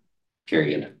comment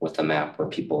period with a map where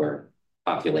people are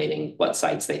populating what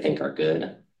sites they think are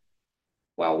good,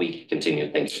 while we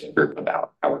continue thinking in a group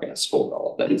about how we're going to score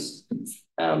all of this.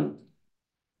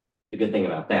 The good thing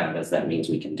about that is that means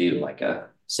we can do like a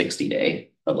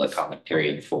 60-day public comment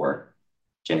period for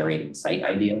generating site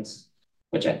ideas,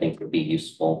 which I think would be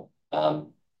useful to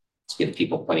give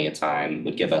people plenty of time,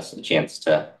 would give us a chance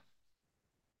to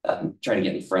try to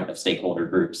get in front of stakeholder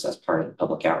groups as part of the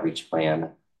public outreach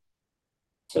plan,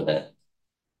 so that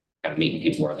kind of meeting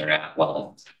people where they're at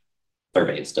while the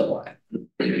survey is still live.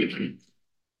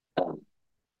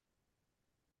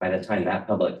 By the time that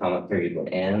public comment period would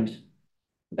end,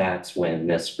 that's when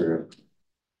this group,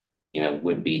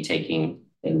 would be taking,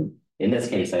 in this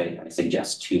case, I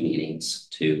suggest 2 meetings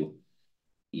to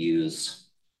use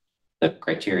the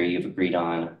criteria you've agreed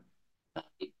on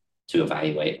to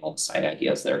evaluate all the site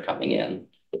ideas that are coming in.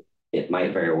 It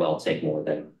might very well take more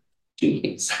than 2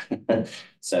 meetings.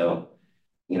 So,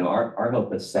 our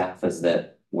hope as staff is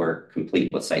that we're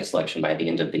complete with site selection by the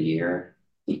end of the year.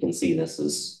 You can see this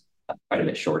is quite a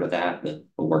bit short of that. The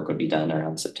work would be done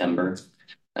around September.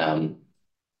 I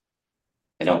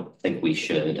don't think we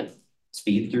should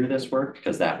speed through this work,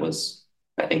 because that was,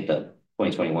 I think the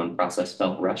 2021 process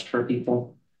felt rushed for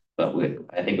people, but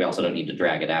I think we also don't need to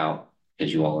drag it out,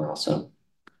 because you all are also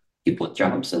people with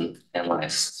jobs and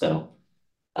lives. So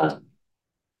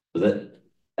that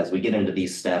as we get into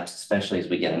these steps, especially as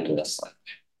we get into this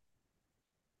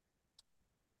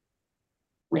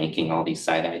ranking all these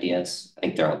side ideas, I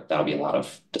think that'll be a lot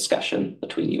of discussion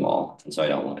between you all. And so I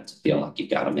don't want it to feel like you've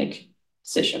got to make a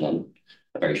decision in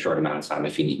a very short amount of time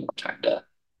if you need more time to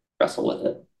wrestle with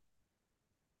it.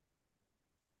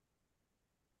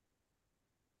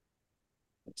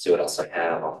 Let's see what else I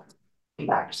have. I'll come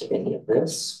back to any of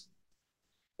this.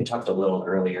 We talked a little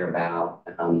earlier about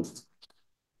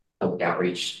public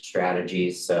outreach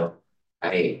strategies. So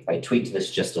I tweaked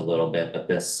this just a little bit, but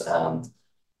this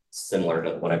similar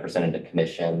to what I presented to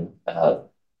commission of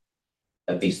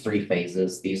these 3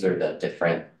 phases. These are the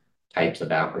different types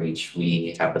of outreach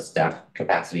we have the staff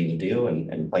capacity to do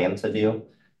and plan to do.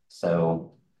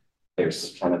 So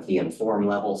there's kind of the inform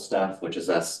level stuff, which is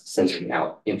us sending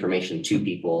out information to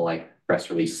people like press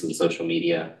releases and social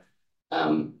media.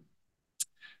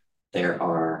 There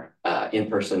are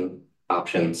in-person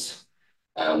options,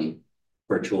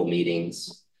 virtual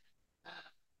meetings.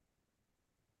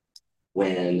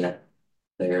 When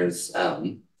there's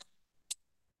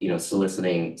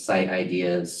soliciting site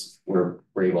ideas, we're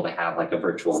able to have like a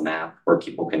virtual map where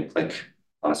people can click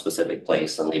on a specific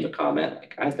place and leave a comment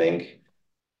like, I think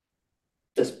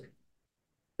this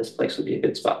place would be a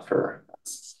good spot for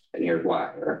us, and here's why.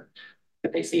 Or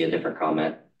if they see a different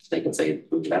comment, they can say,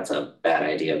 ooh, that's a bad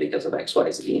idea because of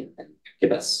XYZ, and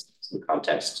give us some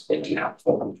context in that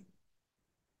form.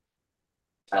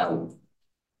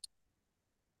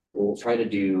 We'll try to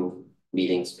do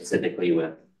meetings specifically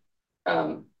with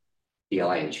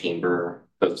DLI and chamber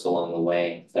folks along the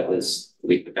way.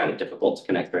 We found it difficult to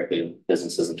connect directly with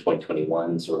businesses in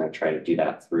 2021, so we're going to try to do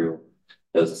that through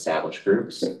those established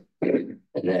groups. And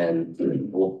then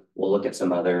we'll look at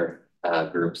some other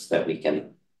groups that we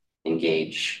can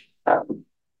engage from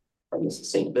the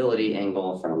sustainability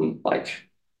angle, from like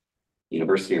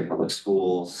university or public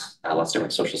schools, lots of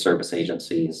different social service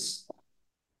agencies.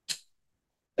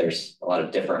 There's a lot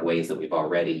of different ways that we've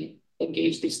already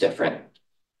engaged these different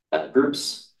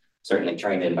groups. Certainly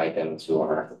trying to invite them to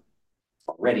our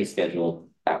already scheduled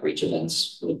outreach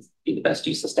events would be the best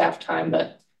use of staff time.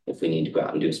 But if we need to go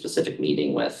out and do a specific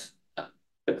meeting with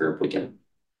the group, we can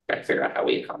try to figure out how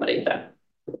we accommodate that.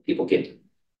 People get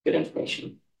good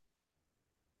information.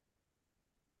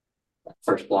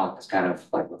 First block is kind of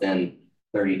like within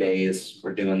 30 days,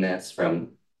 we're doing this from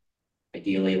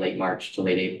ideally late March to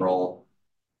late April.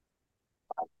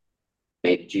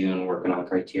 May to June, working on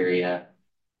criteria.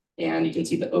 And you can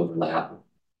see the overlap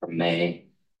from May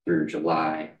through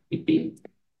July. We'd be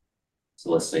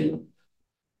soliciting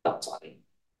thoughts on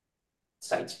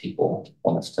sites people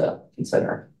want us to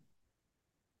consider.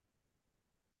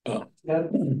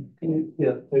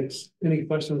 Thanks. Any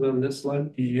questions on this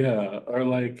slide? Yeah, or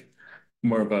like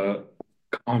more of a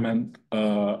comment.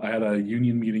 I had a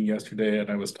union meeting yesterday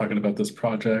and I was talking about this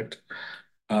project,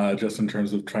 just in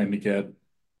terms of trying to get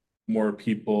more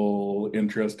people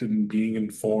interested in being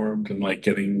informed and like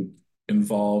getting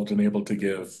involved and able to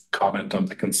give comment on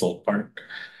the consult part.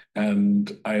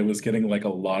 And I was getting like a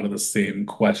lot of the same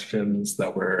questions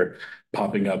that were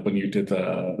popping up when you did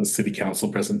the city council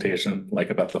presentation, like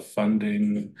about the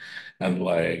funding and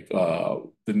like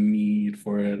the need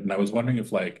for it. And I was wondering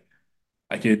if like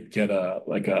I could get a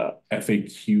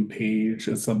FAQ page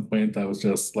at some point that was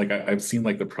just like I've seen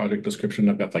like the project description,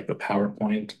 I've got like the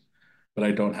PowerPoint, but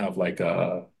I don't have like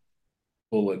a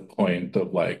bullet point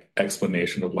of like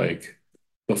explanation of like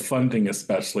the funding,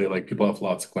 especially like people have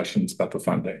lots of questions about the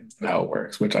funding and how it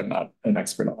works, which I'm not an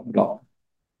expert on at all.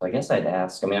 I guess I'd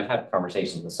ask, I mean, I've had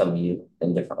conversations with some of you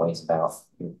in different ways about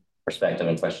your perspective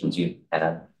and questions you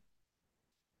had.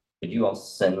 Could you all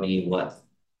send me what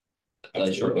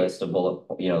a short list of bullet,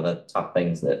 the top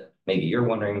things that maybe you're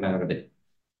wondering about or that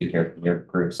you hear from your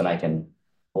groups, and I can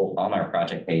pull on our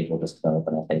project page, we'll just develop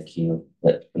an FAQ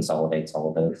that consolidates all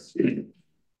of those.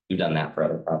 We've done that for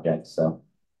other projects, so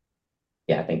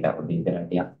yeah, I think that would be a good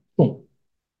idea.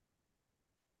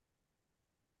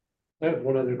 I have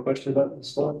one other question about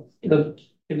this slide. Can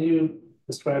you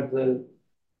describe the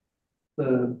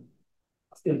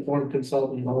informed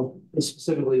consultant role,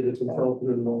 specifically the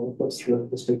consultant role? What's the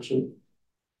distinction?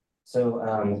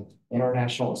 So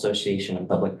International Association of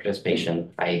Public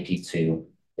Participation, IAP2,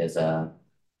 is a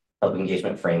public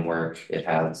engagement framework. It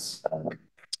has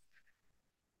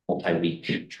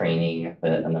multi-week training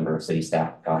that a number of city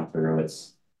staff have gone through.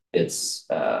 It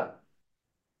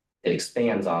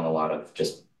expands on a lot of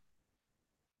just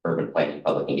urban planning,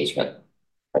 public engagement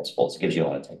principles. It gives you a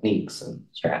lot of techniques and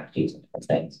strategies and different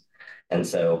things. And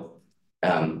so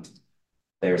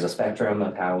there's a spectrum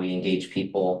of how we engage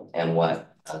people and what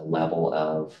level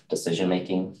of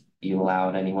decision-making you allow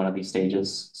at any one of these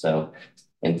stages. So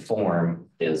inform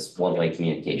is one-way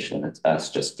communication. It's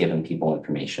us just giving people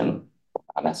information,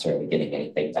 not necessarily getting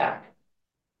anything back.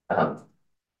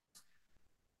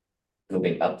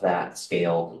 Moving up that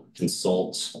scale,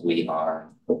 consult, we are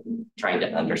trying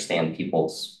to understand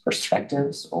people's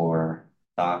perspectives or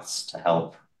thoughts to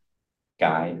help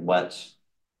guide what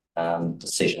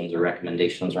decisions or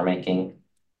recommendations we're making.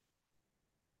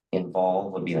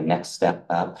 Involve would be the next step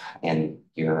up, and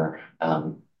you're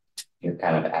kind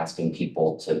of asking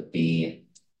people to be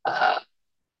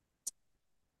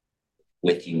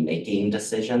with you making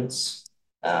decisions.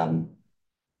 And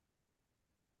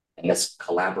this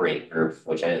collaborate group,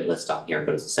 which I didn't list on here,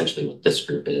 but it's essentially what this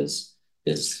group is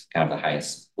kind of the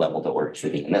highest level that we're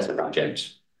achieving in this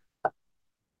project.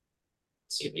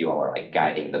 So you all are like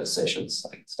guiding the decisions,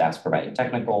 like staff's providing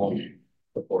technical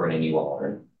support and you all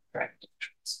are directing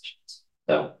decisions.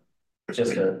 So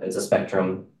it's a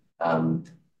spectrum, kind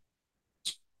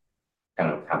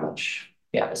of how much,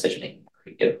 decisioning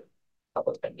you give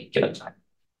public at any given time.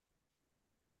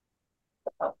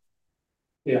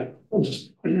 Yeah, I'm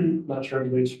just not sure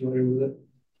everybody's familiar with it.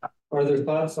 Are there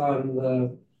thoughts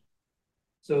on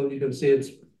so you can see it's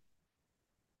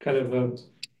kind of a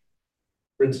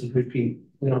rinse and repeat,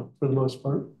 for the most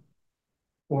part,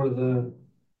 for the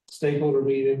stakeholder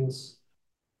meetings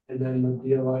and then the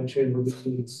DLI chamber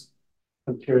meetings.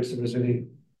 I'm curious if there's any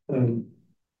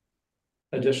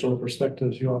additional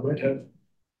perspectives you all might have.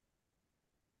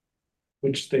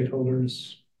 Which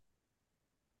stakeholders?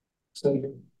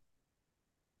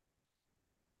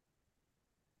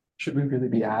 Should we really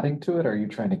be adding to it, or are you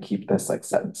trying to keep this like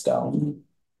set in stone?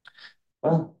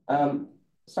 Well,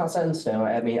 it's not set in stone.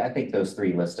 I mean, I think those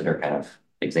three listed are kind of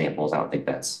examples. I don't think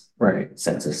that's right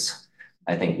census.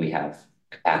 I think we have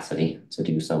capacity to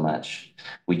do so much.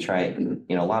 We try,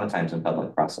 a lot of times in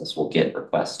public process, we'll get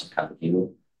requests to come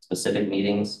to specific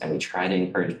meetings, and we try to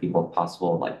encourage people if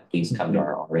possible, like please come to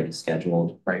our already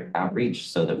scheduled outreach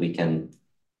so that we can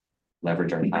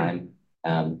leverage our time.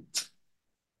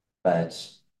 But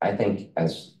I think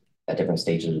as at different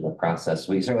stages of the process,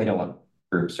 we certainly don't want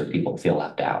groups or people to feel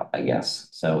left out, I guess.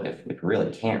 So if we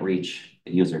really can't reach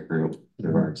the user group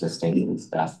through our existing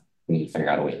stuff, we need to figure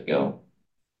out a way to go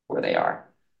where they are.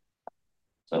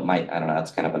 So it might, I don't know,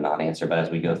 that's kind of a non-answer, but as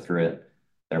we go through it,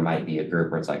 there might be a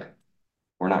group where it's like,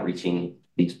 we're not reaching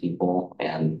these people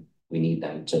and we need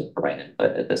them to provide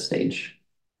input at this stage.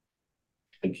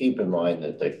 And keep in mind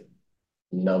that the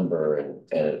number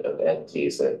of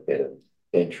entities that get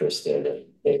interested and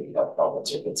maybe have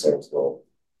comments or concerns will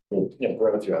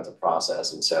grow throughout the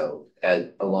process. And so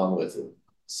along with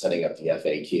setting up the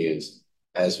FAQs,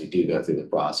 as we do go through the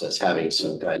process, having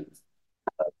some kind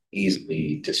of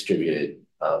easily distributed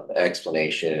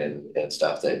explanation and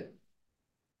stuff that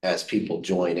as people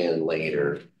join in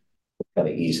later, kind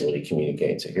of easily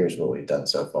communicate. So here's what we've done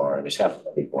so far, and just have to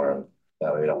ready for them.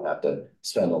 That way we don't have to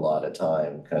spend a lot of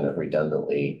time kind of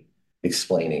redundantly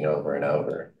explaining over and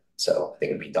over. So I think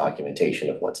it'd be documentation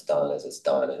of what's done as it's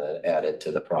done, and then add it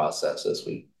to the process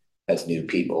as new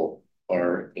people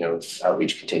or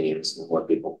outreach continues and more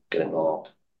people get involved.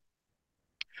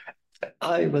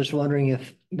 I was wondering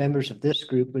if members of this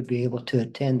group would be able to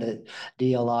attend the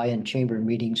DLI and chamber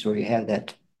meetings where you have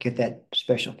that, get that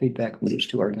special feedback from these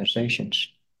two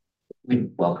organizations. We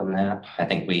welcome that. I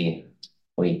think we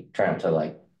try not to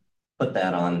like put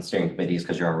that on steering committees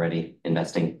because you're already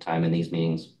investing time in these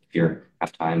meetings. If you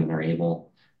have time and are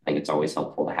able, I think it's always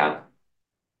helpful to have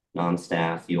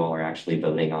non-staff. You all are actually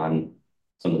voting on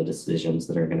some of the decisions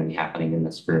that are going to be happening in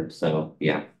this group. So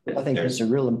yeah, I think that's a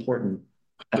real important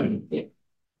yeah.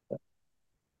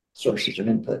 sources of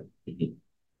input.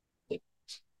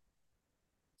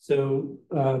 So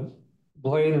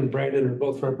Blaine and Brandon are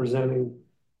both representing,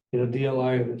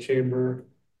 DLI and the chamber,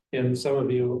 and some of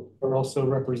you are also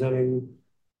representing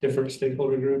different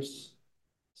stakeholder groups.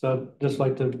 So I'd just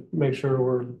like to make sure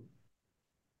we're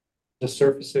just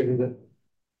surfacing that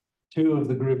two of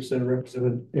the groups that are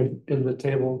represented in the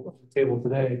table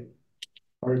today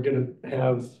are going to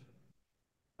have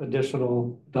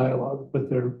additional dialogue with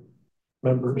their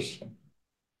members.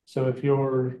 So if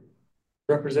you're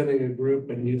representing a group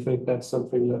and you think that's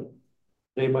something that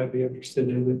they might be interested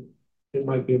in, it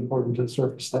might be important to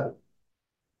surface that.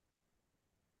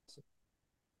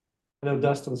 I know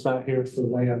Dustin's not here for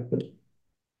land, but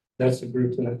that's a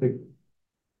group that I think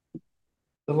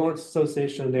the Lawrence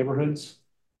Association of Neighborhoods.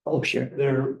 Oh, sure.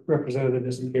 Their representative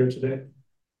isn't here today.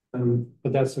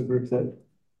 But that's a group that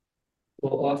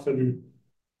will often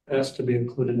ask to be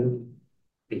included in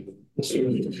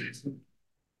the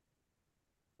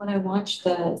When I watched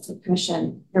the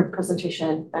commission, your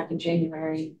presentation back in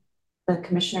January, the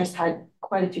commissioners had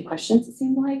quite a few questions, it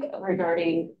seemed like,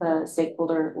 regarding the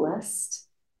stakeholder list.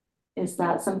 Is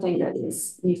that something that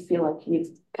you feel like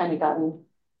you've kind of gotten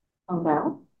honed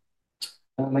out?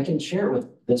 I can share it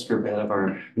with this group ahead of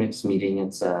our next meeting.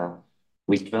 It's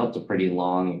we've developed a pretty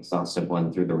long, exhaustive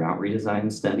one through the route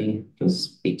redesign study. It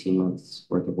was 18 months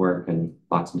worth of work and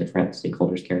lots of different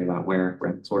stakeholders caring about where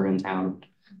routes were in town.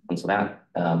 And so that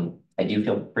I do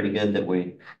feel pretty good that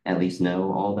we at least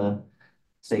know all the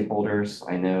stakeholders.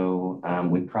 I know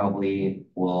we probably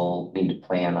will need to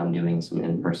plan on doing some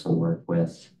in-person work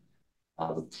with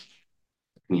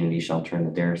community shelter and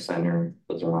the Dare Center.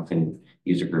 Those are often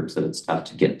user groups that it's tough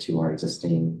to get to our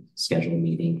existing scheduled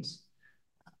meetings.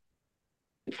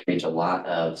 We reach a lot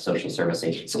of social service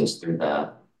agencies through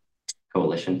the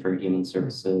Coalition for Human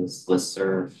Services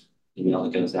listserv email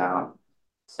that goes out.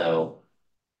 So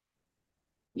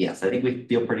yes, I think we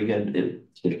feel pretty good.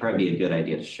 It'd probably be a good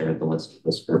idea to share the list of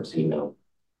this group so you know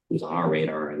who's on our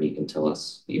radar and you can tell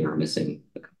us you are missing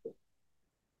a couple.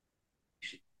 You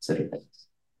should consider things.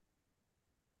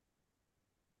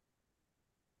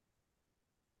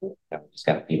 I've just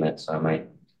got a few minutes, so I might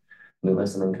move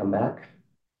us and then come back.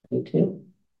 Me too.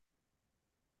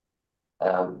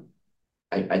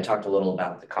 I talked a little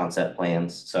about the concept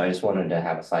plans, so I just wanted to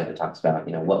have a slide that talks about,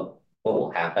 what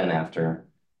will happen after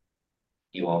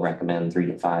you all recommend 3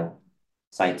 to 5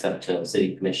 sites up to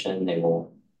City Commission. They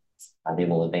will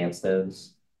advance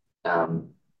those.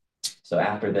 So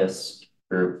after this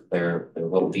group, there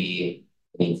will be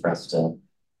a need for us to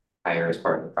hire as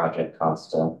part of the project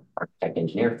cost architect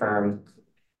engineer firm,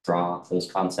 draw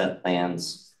those concept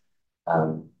plans.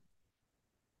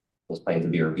 Those plans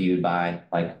will be reviewed by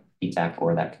like PTAC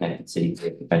or that connected city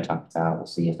group I talked about. We'll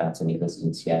see if that's in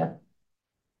existence yet.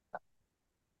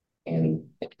 And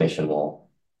the commission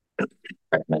will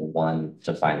recommend one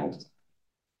to final design.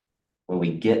 When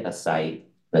we get a site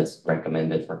that's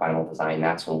recommended for final design,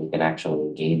 that's when we can actually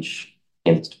engage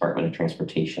Kansas Department of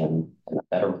Transportation and the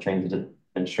Federal Transit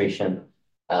Administration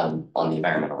on the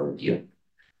environmental review.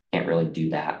 Can't really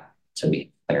do that to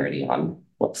be clarity on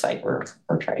what site we're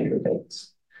trying to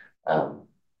advance.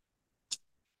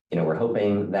 We're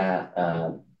hoping that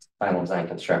final design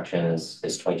construction is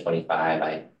 2025.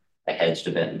 I hedged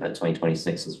a bit and put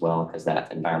 2026 as well because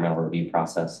that environmental review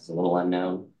process is a little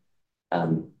unknown.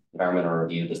 Environmental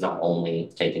review does not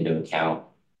only take into account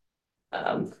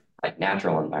like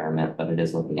natural environment, but it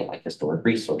is looking at like historic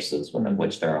resources, of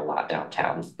which there are a lot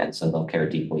downtown. And so they'll care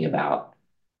deeply about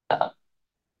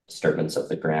disturbance of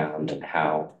the ground and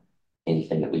how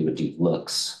anything that we would do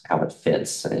looks, how it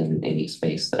fits in any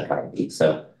space that it might be.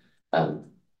 So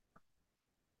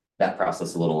that process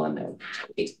is a little unknown.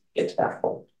 We get to that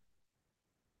point.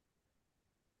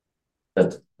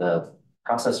 The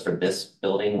process for this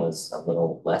building was a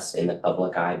little less in the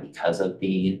public eye because of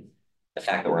the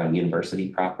fact that we're on university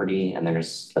property and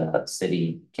there's the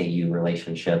city KU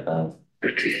relationship of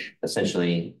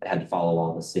essentially had to follow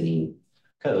all the city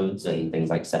codes and things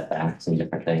like setbacks and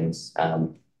different things.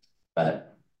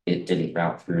 But it didn't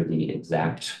route through the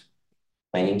exact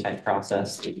planning type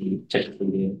process that you typically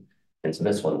do. And so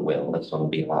this one will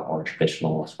be a lot more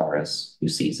traditional as far as who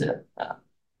sees it, how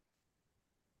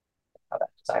that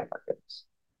design works.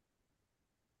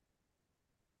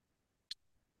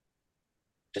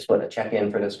 Just want to check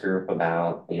in for this group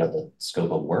about, the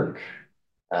scope of work.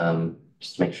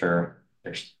 Just to make sure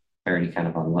there's clarity kind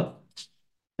of on what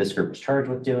this group is charged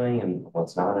with doing and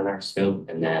what's not in our scope.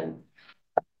 And then,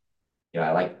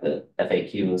 I like the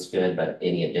FAQ was good, but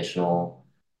any additional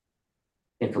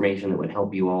information that would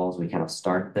help you all as we kind of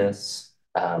start this.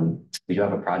 We do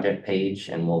have a project page,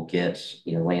 and we'll get,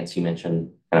 Lance, you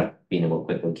mentioned kind of being able to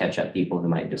quickly catch up people who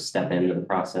might just step into the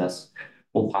process.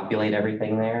 We'll populate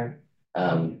everything there.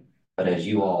 But as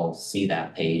you all see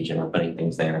that page and we're putting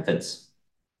things there,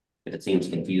 if it seems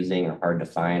confusing or hard to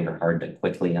find or hard to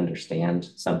quickly understand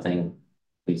something,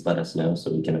 please let us know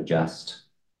so we can adjust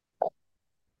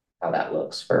how that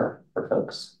looks for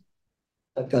folks.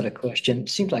 I've got a question. It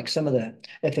seems like some of the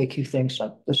FAQ things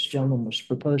like this gentleman was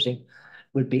proposing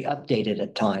would be updated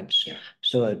at times. Yeah.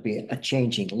 So it'd be a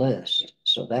changing list.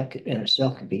 So that in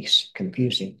itself could be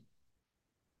confusing.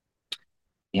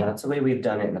 Yeah, that's the way we've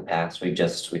done it in the past. We've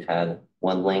had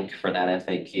one link for that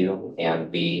FAQ,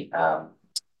 and we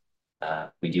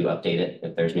do update it.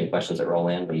 If there's new questions that roll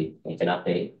in, we can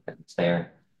update if it's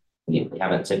there. We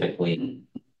haven't typically,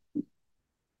 I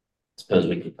suppose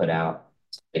we could put out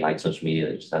something like social media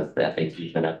that just has the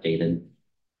FAQ's been updated,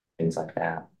 things like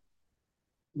that.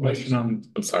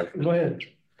 I'm sorry. Go ahead.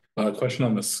 Question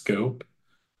on the scope.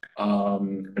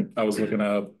 I was looking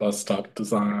at bus stop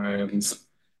designs,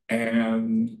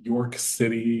 and York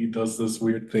City does this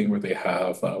weird thing where they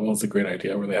have, it's a great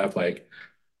idea, where they have like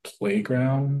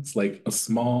playgrounds, like a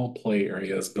small play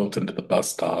areas built into the bus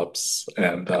stops.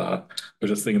 And I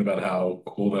was just thinking about how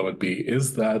cool that would be.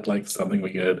 Is that like something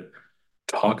we could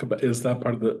talk about? Is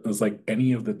that is like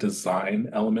any of the design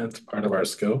elements part of our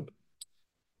scope?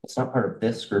 It's not part of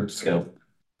this group scope,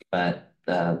 but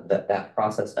that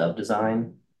process of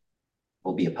design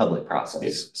will be a public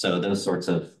process. So those sorts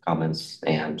of comments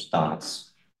and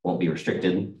thoughts won't be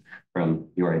restricted from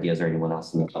your ideas or anyone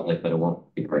else in the public, but it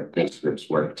won't be part of this group's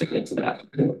work to get to that.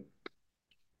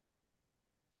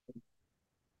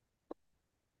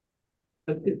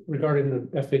 Regarding the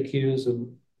FAQs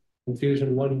and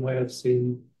confusion, one way I've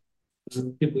seen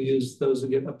people use those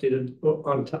that get updated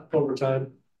over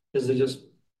time is to just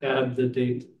add the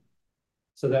date.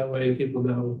 So that way people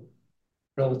know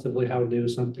relatively how new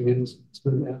something is. It's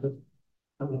been added.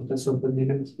 I don't know if that's something you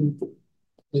guys do.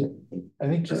 I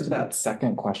think just to that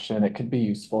second question, it could be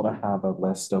useful to have a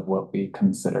list of what we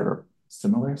consider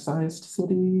similar sized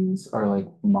cities or like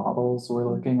models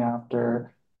we're looking after.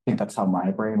 I think that's how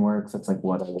my brain works. It's like,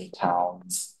 what other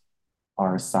towns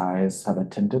our size have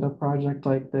attempted a project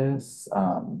like this?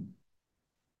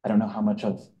 I don't know how much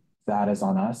of that is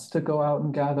on us to go out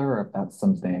and gather, or if that's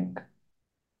something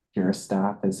your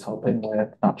staff is helping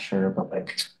with. Not sure, but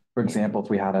like, for example, if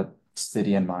we had a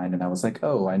city in mind and I was like,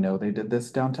 oh, I know they did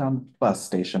this downtown bus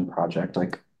station project,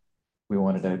 like we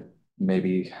wanted to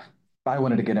maybe, if I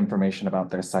wanted to get information about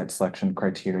their site selection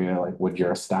criteria, like would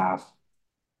your staff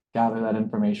gather that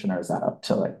information, or is that up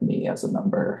to like me as a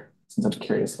member, since I'm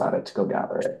curious about it, to go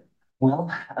gather it? Well,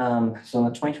 so in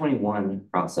the 2021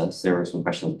 process, there were some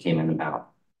questions that came in about,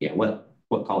 what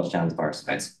college towns of our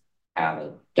size have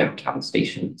a downtown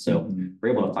station. So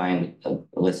we're able to find a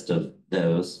list of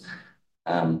those.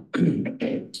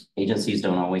 Agencies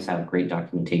don't always have great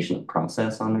documentation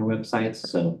process on their websites.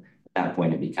 So at that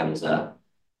point, it becomes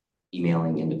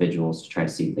emailing individuals to try to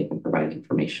see if they can provide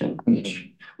information,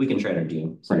 which we can try to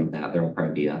do some of that. There will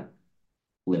probably be a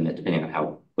limit depending on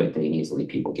how quickly and easily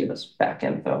people give us back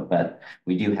info. But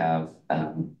we do have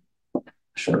a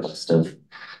short list of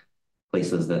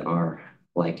places that are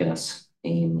like us,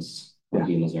 Ames,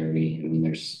 Missouri. I mean,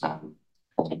 there's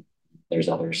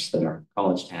others that are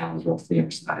college towns, roughly our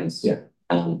size. Yeah.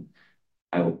 The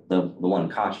one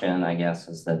caution, I guess,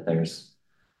 is that there's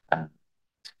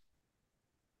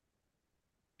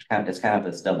it's kind of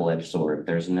this double-edged sword.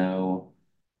 There's no,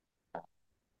 I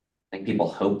think people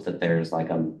hope that there's like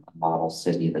a model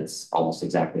city that's almost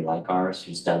exactly like ours,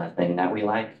 who's done a thing that we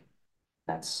like.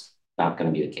 That's not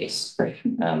going to be the case. Right.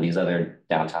 These other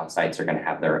downtown sites are going to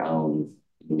have their own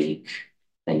unique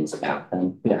things about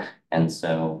them. Yeah. And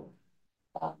so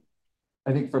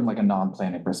I think from like a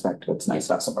non-planning perspective, it's nice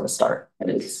to have somewhere to start, at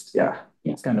least. Yeah.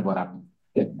 It's kind of what I'm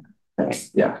getting at.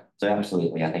 Yeah. So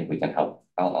absolutely, I think we can help.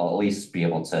 I'll at least be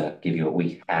able to give you what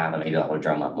we have, and maybe that will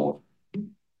drum up more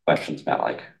questions about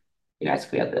like,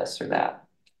 if we had this or that.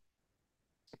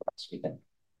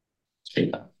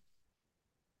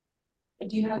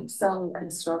 Do you have some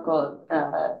historical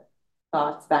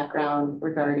thoughts, background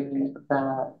regarding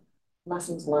the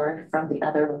lessons learned from the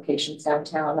other locations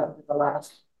downtown over the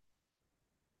last,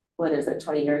 what is it,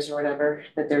 20 years or whatever,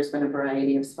 that there's been a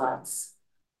variety of spots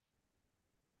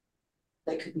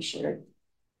that could be shared.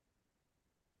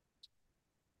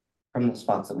 From the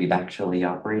spots that we've actually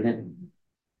operated.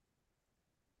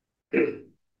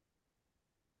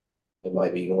 It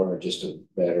might be more just a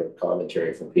matter of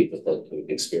commentary from people that have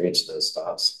experienced those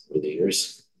stops over the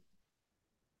years.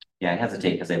 Yeah, I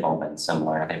hesitate because they've all been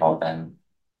similar. They've all been,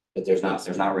 but there's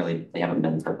not really, they haven't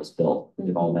been purpose built.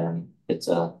 They've all been, it's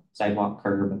a sidewalk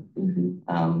curb.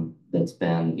 That's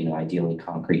been, you know, ideally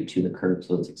concrete to the curb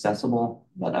so it's accessible.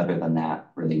 But other than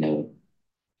that, really no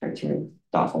criteria,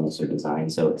 thoughtfulness or design.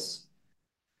 So it's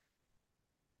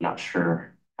not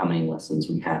sure how many lessons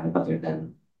we have other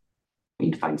than we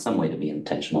need to find some way to be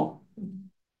intentional.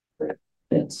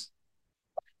 It's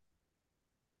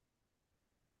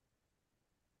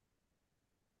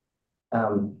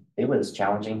it was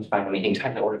challenging to find a meeting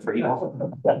time to order for you all.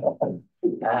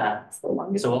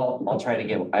 So I'll try to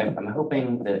get, I'm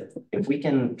hoping that if we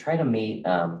can try to meet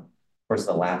towards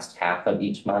the last half of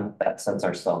each month, that sets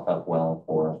ourselves up well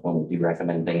for when we do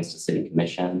recommend things to city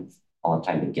commission. I'll have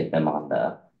time to get them on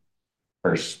the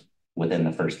within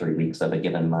the first 3 weeks of a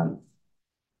given month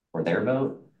for their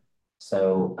vote.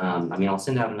 So, I mean, I'll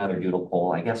send out another doodle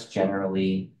poll. I guess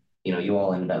generally, you know, you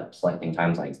all ended up selecting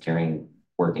times like during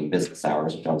working business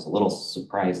hours, which I was a little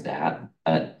surprised at,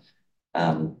 but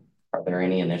are there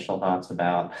any initial thoughts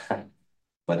about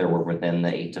whether we're within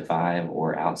the 8 to 5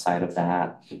 or outside of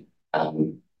that? That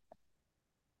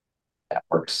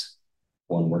works.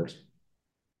 One works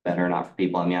better or not for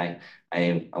people. I mean,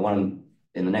 I want to,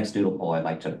 in the next doodle poll, I'd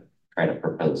like to try to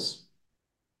propose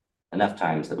enough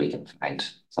times that we can find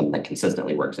something that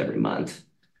consistently works every month.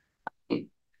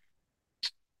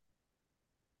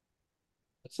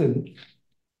 So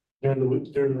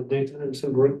during the daytime, so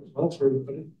work well for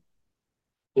everybody.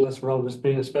 Unless we're all just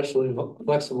being especially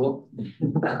flexible.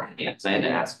 Yeah, because I had to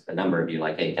ask a number of you,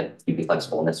 like, hey, can you be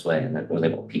flexible in this way? And then was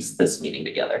able to piece this meeting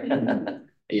together.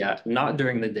 Yeah, not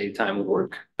during the daytime would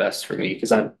work best for me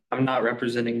because I'm not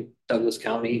representing Douglas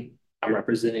County. I'm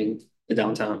representing the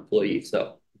downtown employee,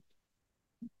 so.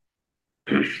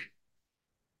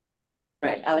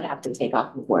 Right, I would have to take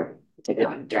off of work to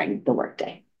go during the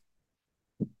workday.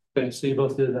 Okay, so you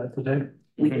both did that today?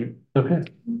 Okay.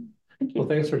 Well,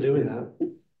 thanks for doing that.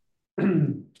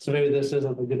 So maybe this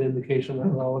isn't a good indication that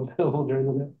we're all available during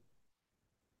the day.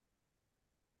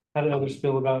 How do others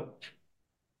feel about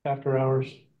after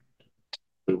hours?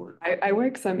 I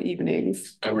work some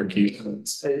evenings. I work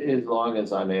evenings. As long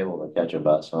as I'm able to catch a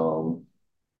bus home.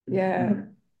 Yeah.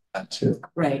 That too.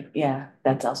 Right, yeah,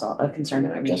 that's also a concern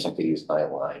I for guess me. I could use my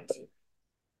line, but it'd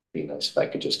be nice if I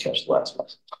could just catch the last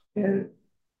bus. Yeah.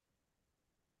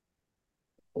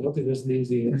 I don't think this is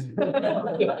easy.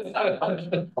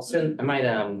 I'll send, I might,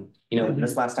 you know,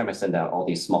 this last time I sent out all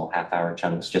these small half-hour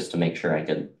chunks just to make sure I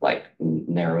could like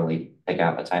narrowly pick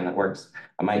out a time that works.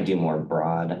 I might do more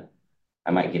broad.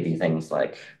 I might give you things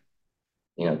like,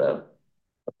 you know, the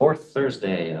fourth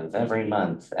Thursday of every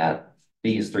month at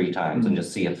these 3 times and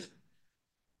just see if,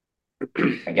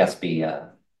 I guess,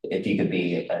 if you could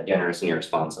be generous in your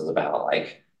responses about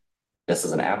like, this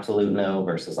is an absolute no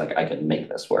versus like, I could make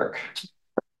this work.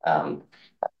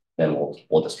 Then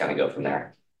we'll just kind of go from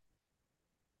there.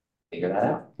 Figure that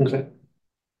out. Okay.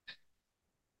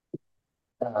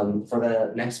 For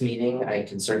the next meeting, I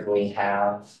can certainly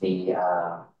have a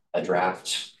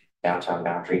draft downtown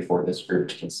boundary for this group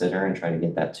to consider and try to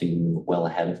get that to you well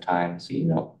ahead of time so you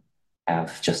don't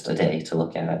have just a day to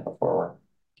look at it before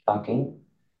we're talking.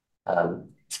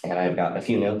 And I've got a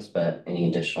few notes, but any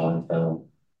additional info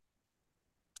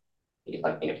you'd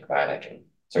like me to provide, I can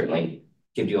certainly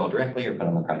give you all directly or put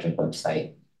on the project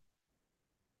website.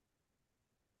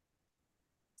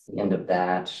 At the end of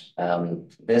that,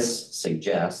 this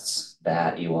suggests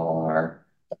that you all are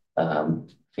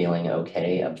feeling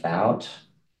okay about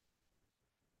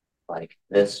like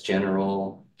this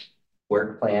general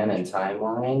work plan and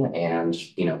timeline and,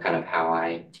 you know, kind of how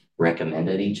I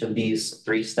recommended each of these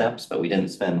 3 steps, but we didn't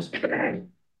spend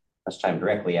much time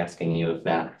directly asking you if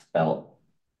that felt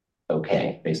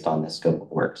okay based on this scope of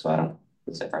work. So I don't,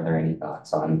 are there any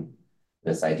thoughts on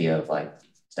this idea of like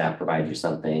staff provide you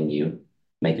something, you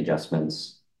make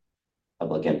adjustments,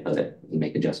 public input it, you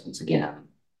make adjustments again,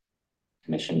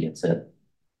 commission gets it?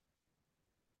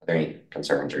 Are there any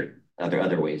concerns or are there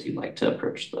other ways you'd like to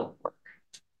approach the work?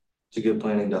 It's a good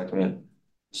planning document,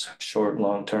 short,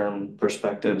 long-term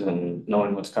perspectives and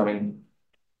knowing what's coming.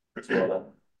 Because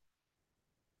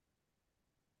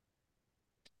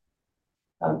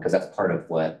that's part of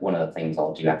what, one of the things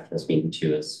I'll do after this meeting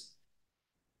too is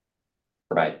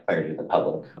provide clarity to the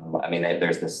public. I mean,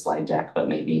 there's this slide deck, but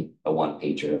maybe a one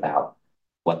pager about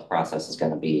what the process is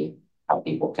going to be, how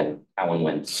people can, how and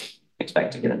when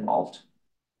expect to get involved.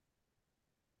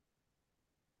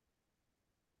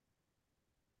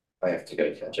 I have to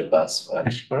go catch a bus,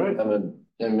 but All right.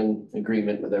 I'm in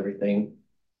agreement with everything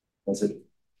as it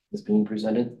is being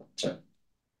presented. So,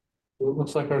 Well, it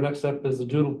looks like our next step is the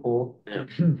doodle poll.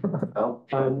 I'll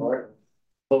try for it.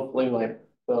 Hopefully my Are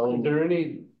phone. there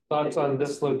any thoughts on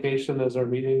this location as our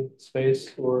meeting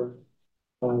space or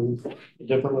a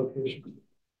different location?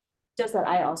 Just that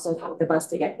I also take the bus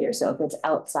to get here, so if it's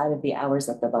outside of the hours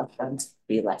that the bus runs,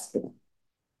 be less good.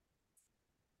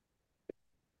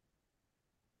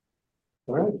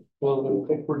 All right, well, I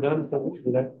think we're done for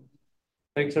today.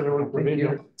 Thanks everyone for being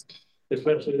here,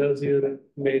 especially those of you that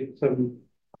made some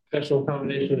special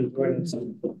accommodations.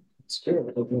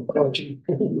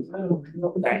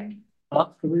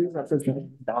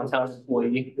 Downtown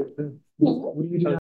employee.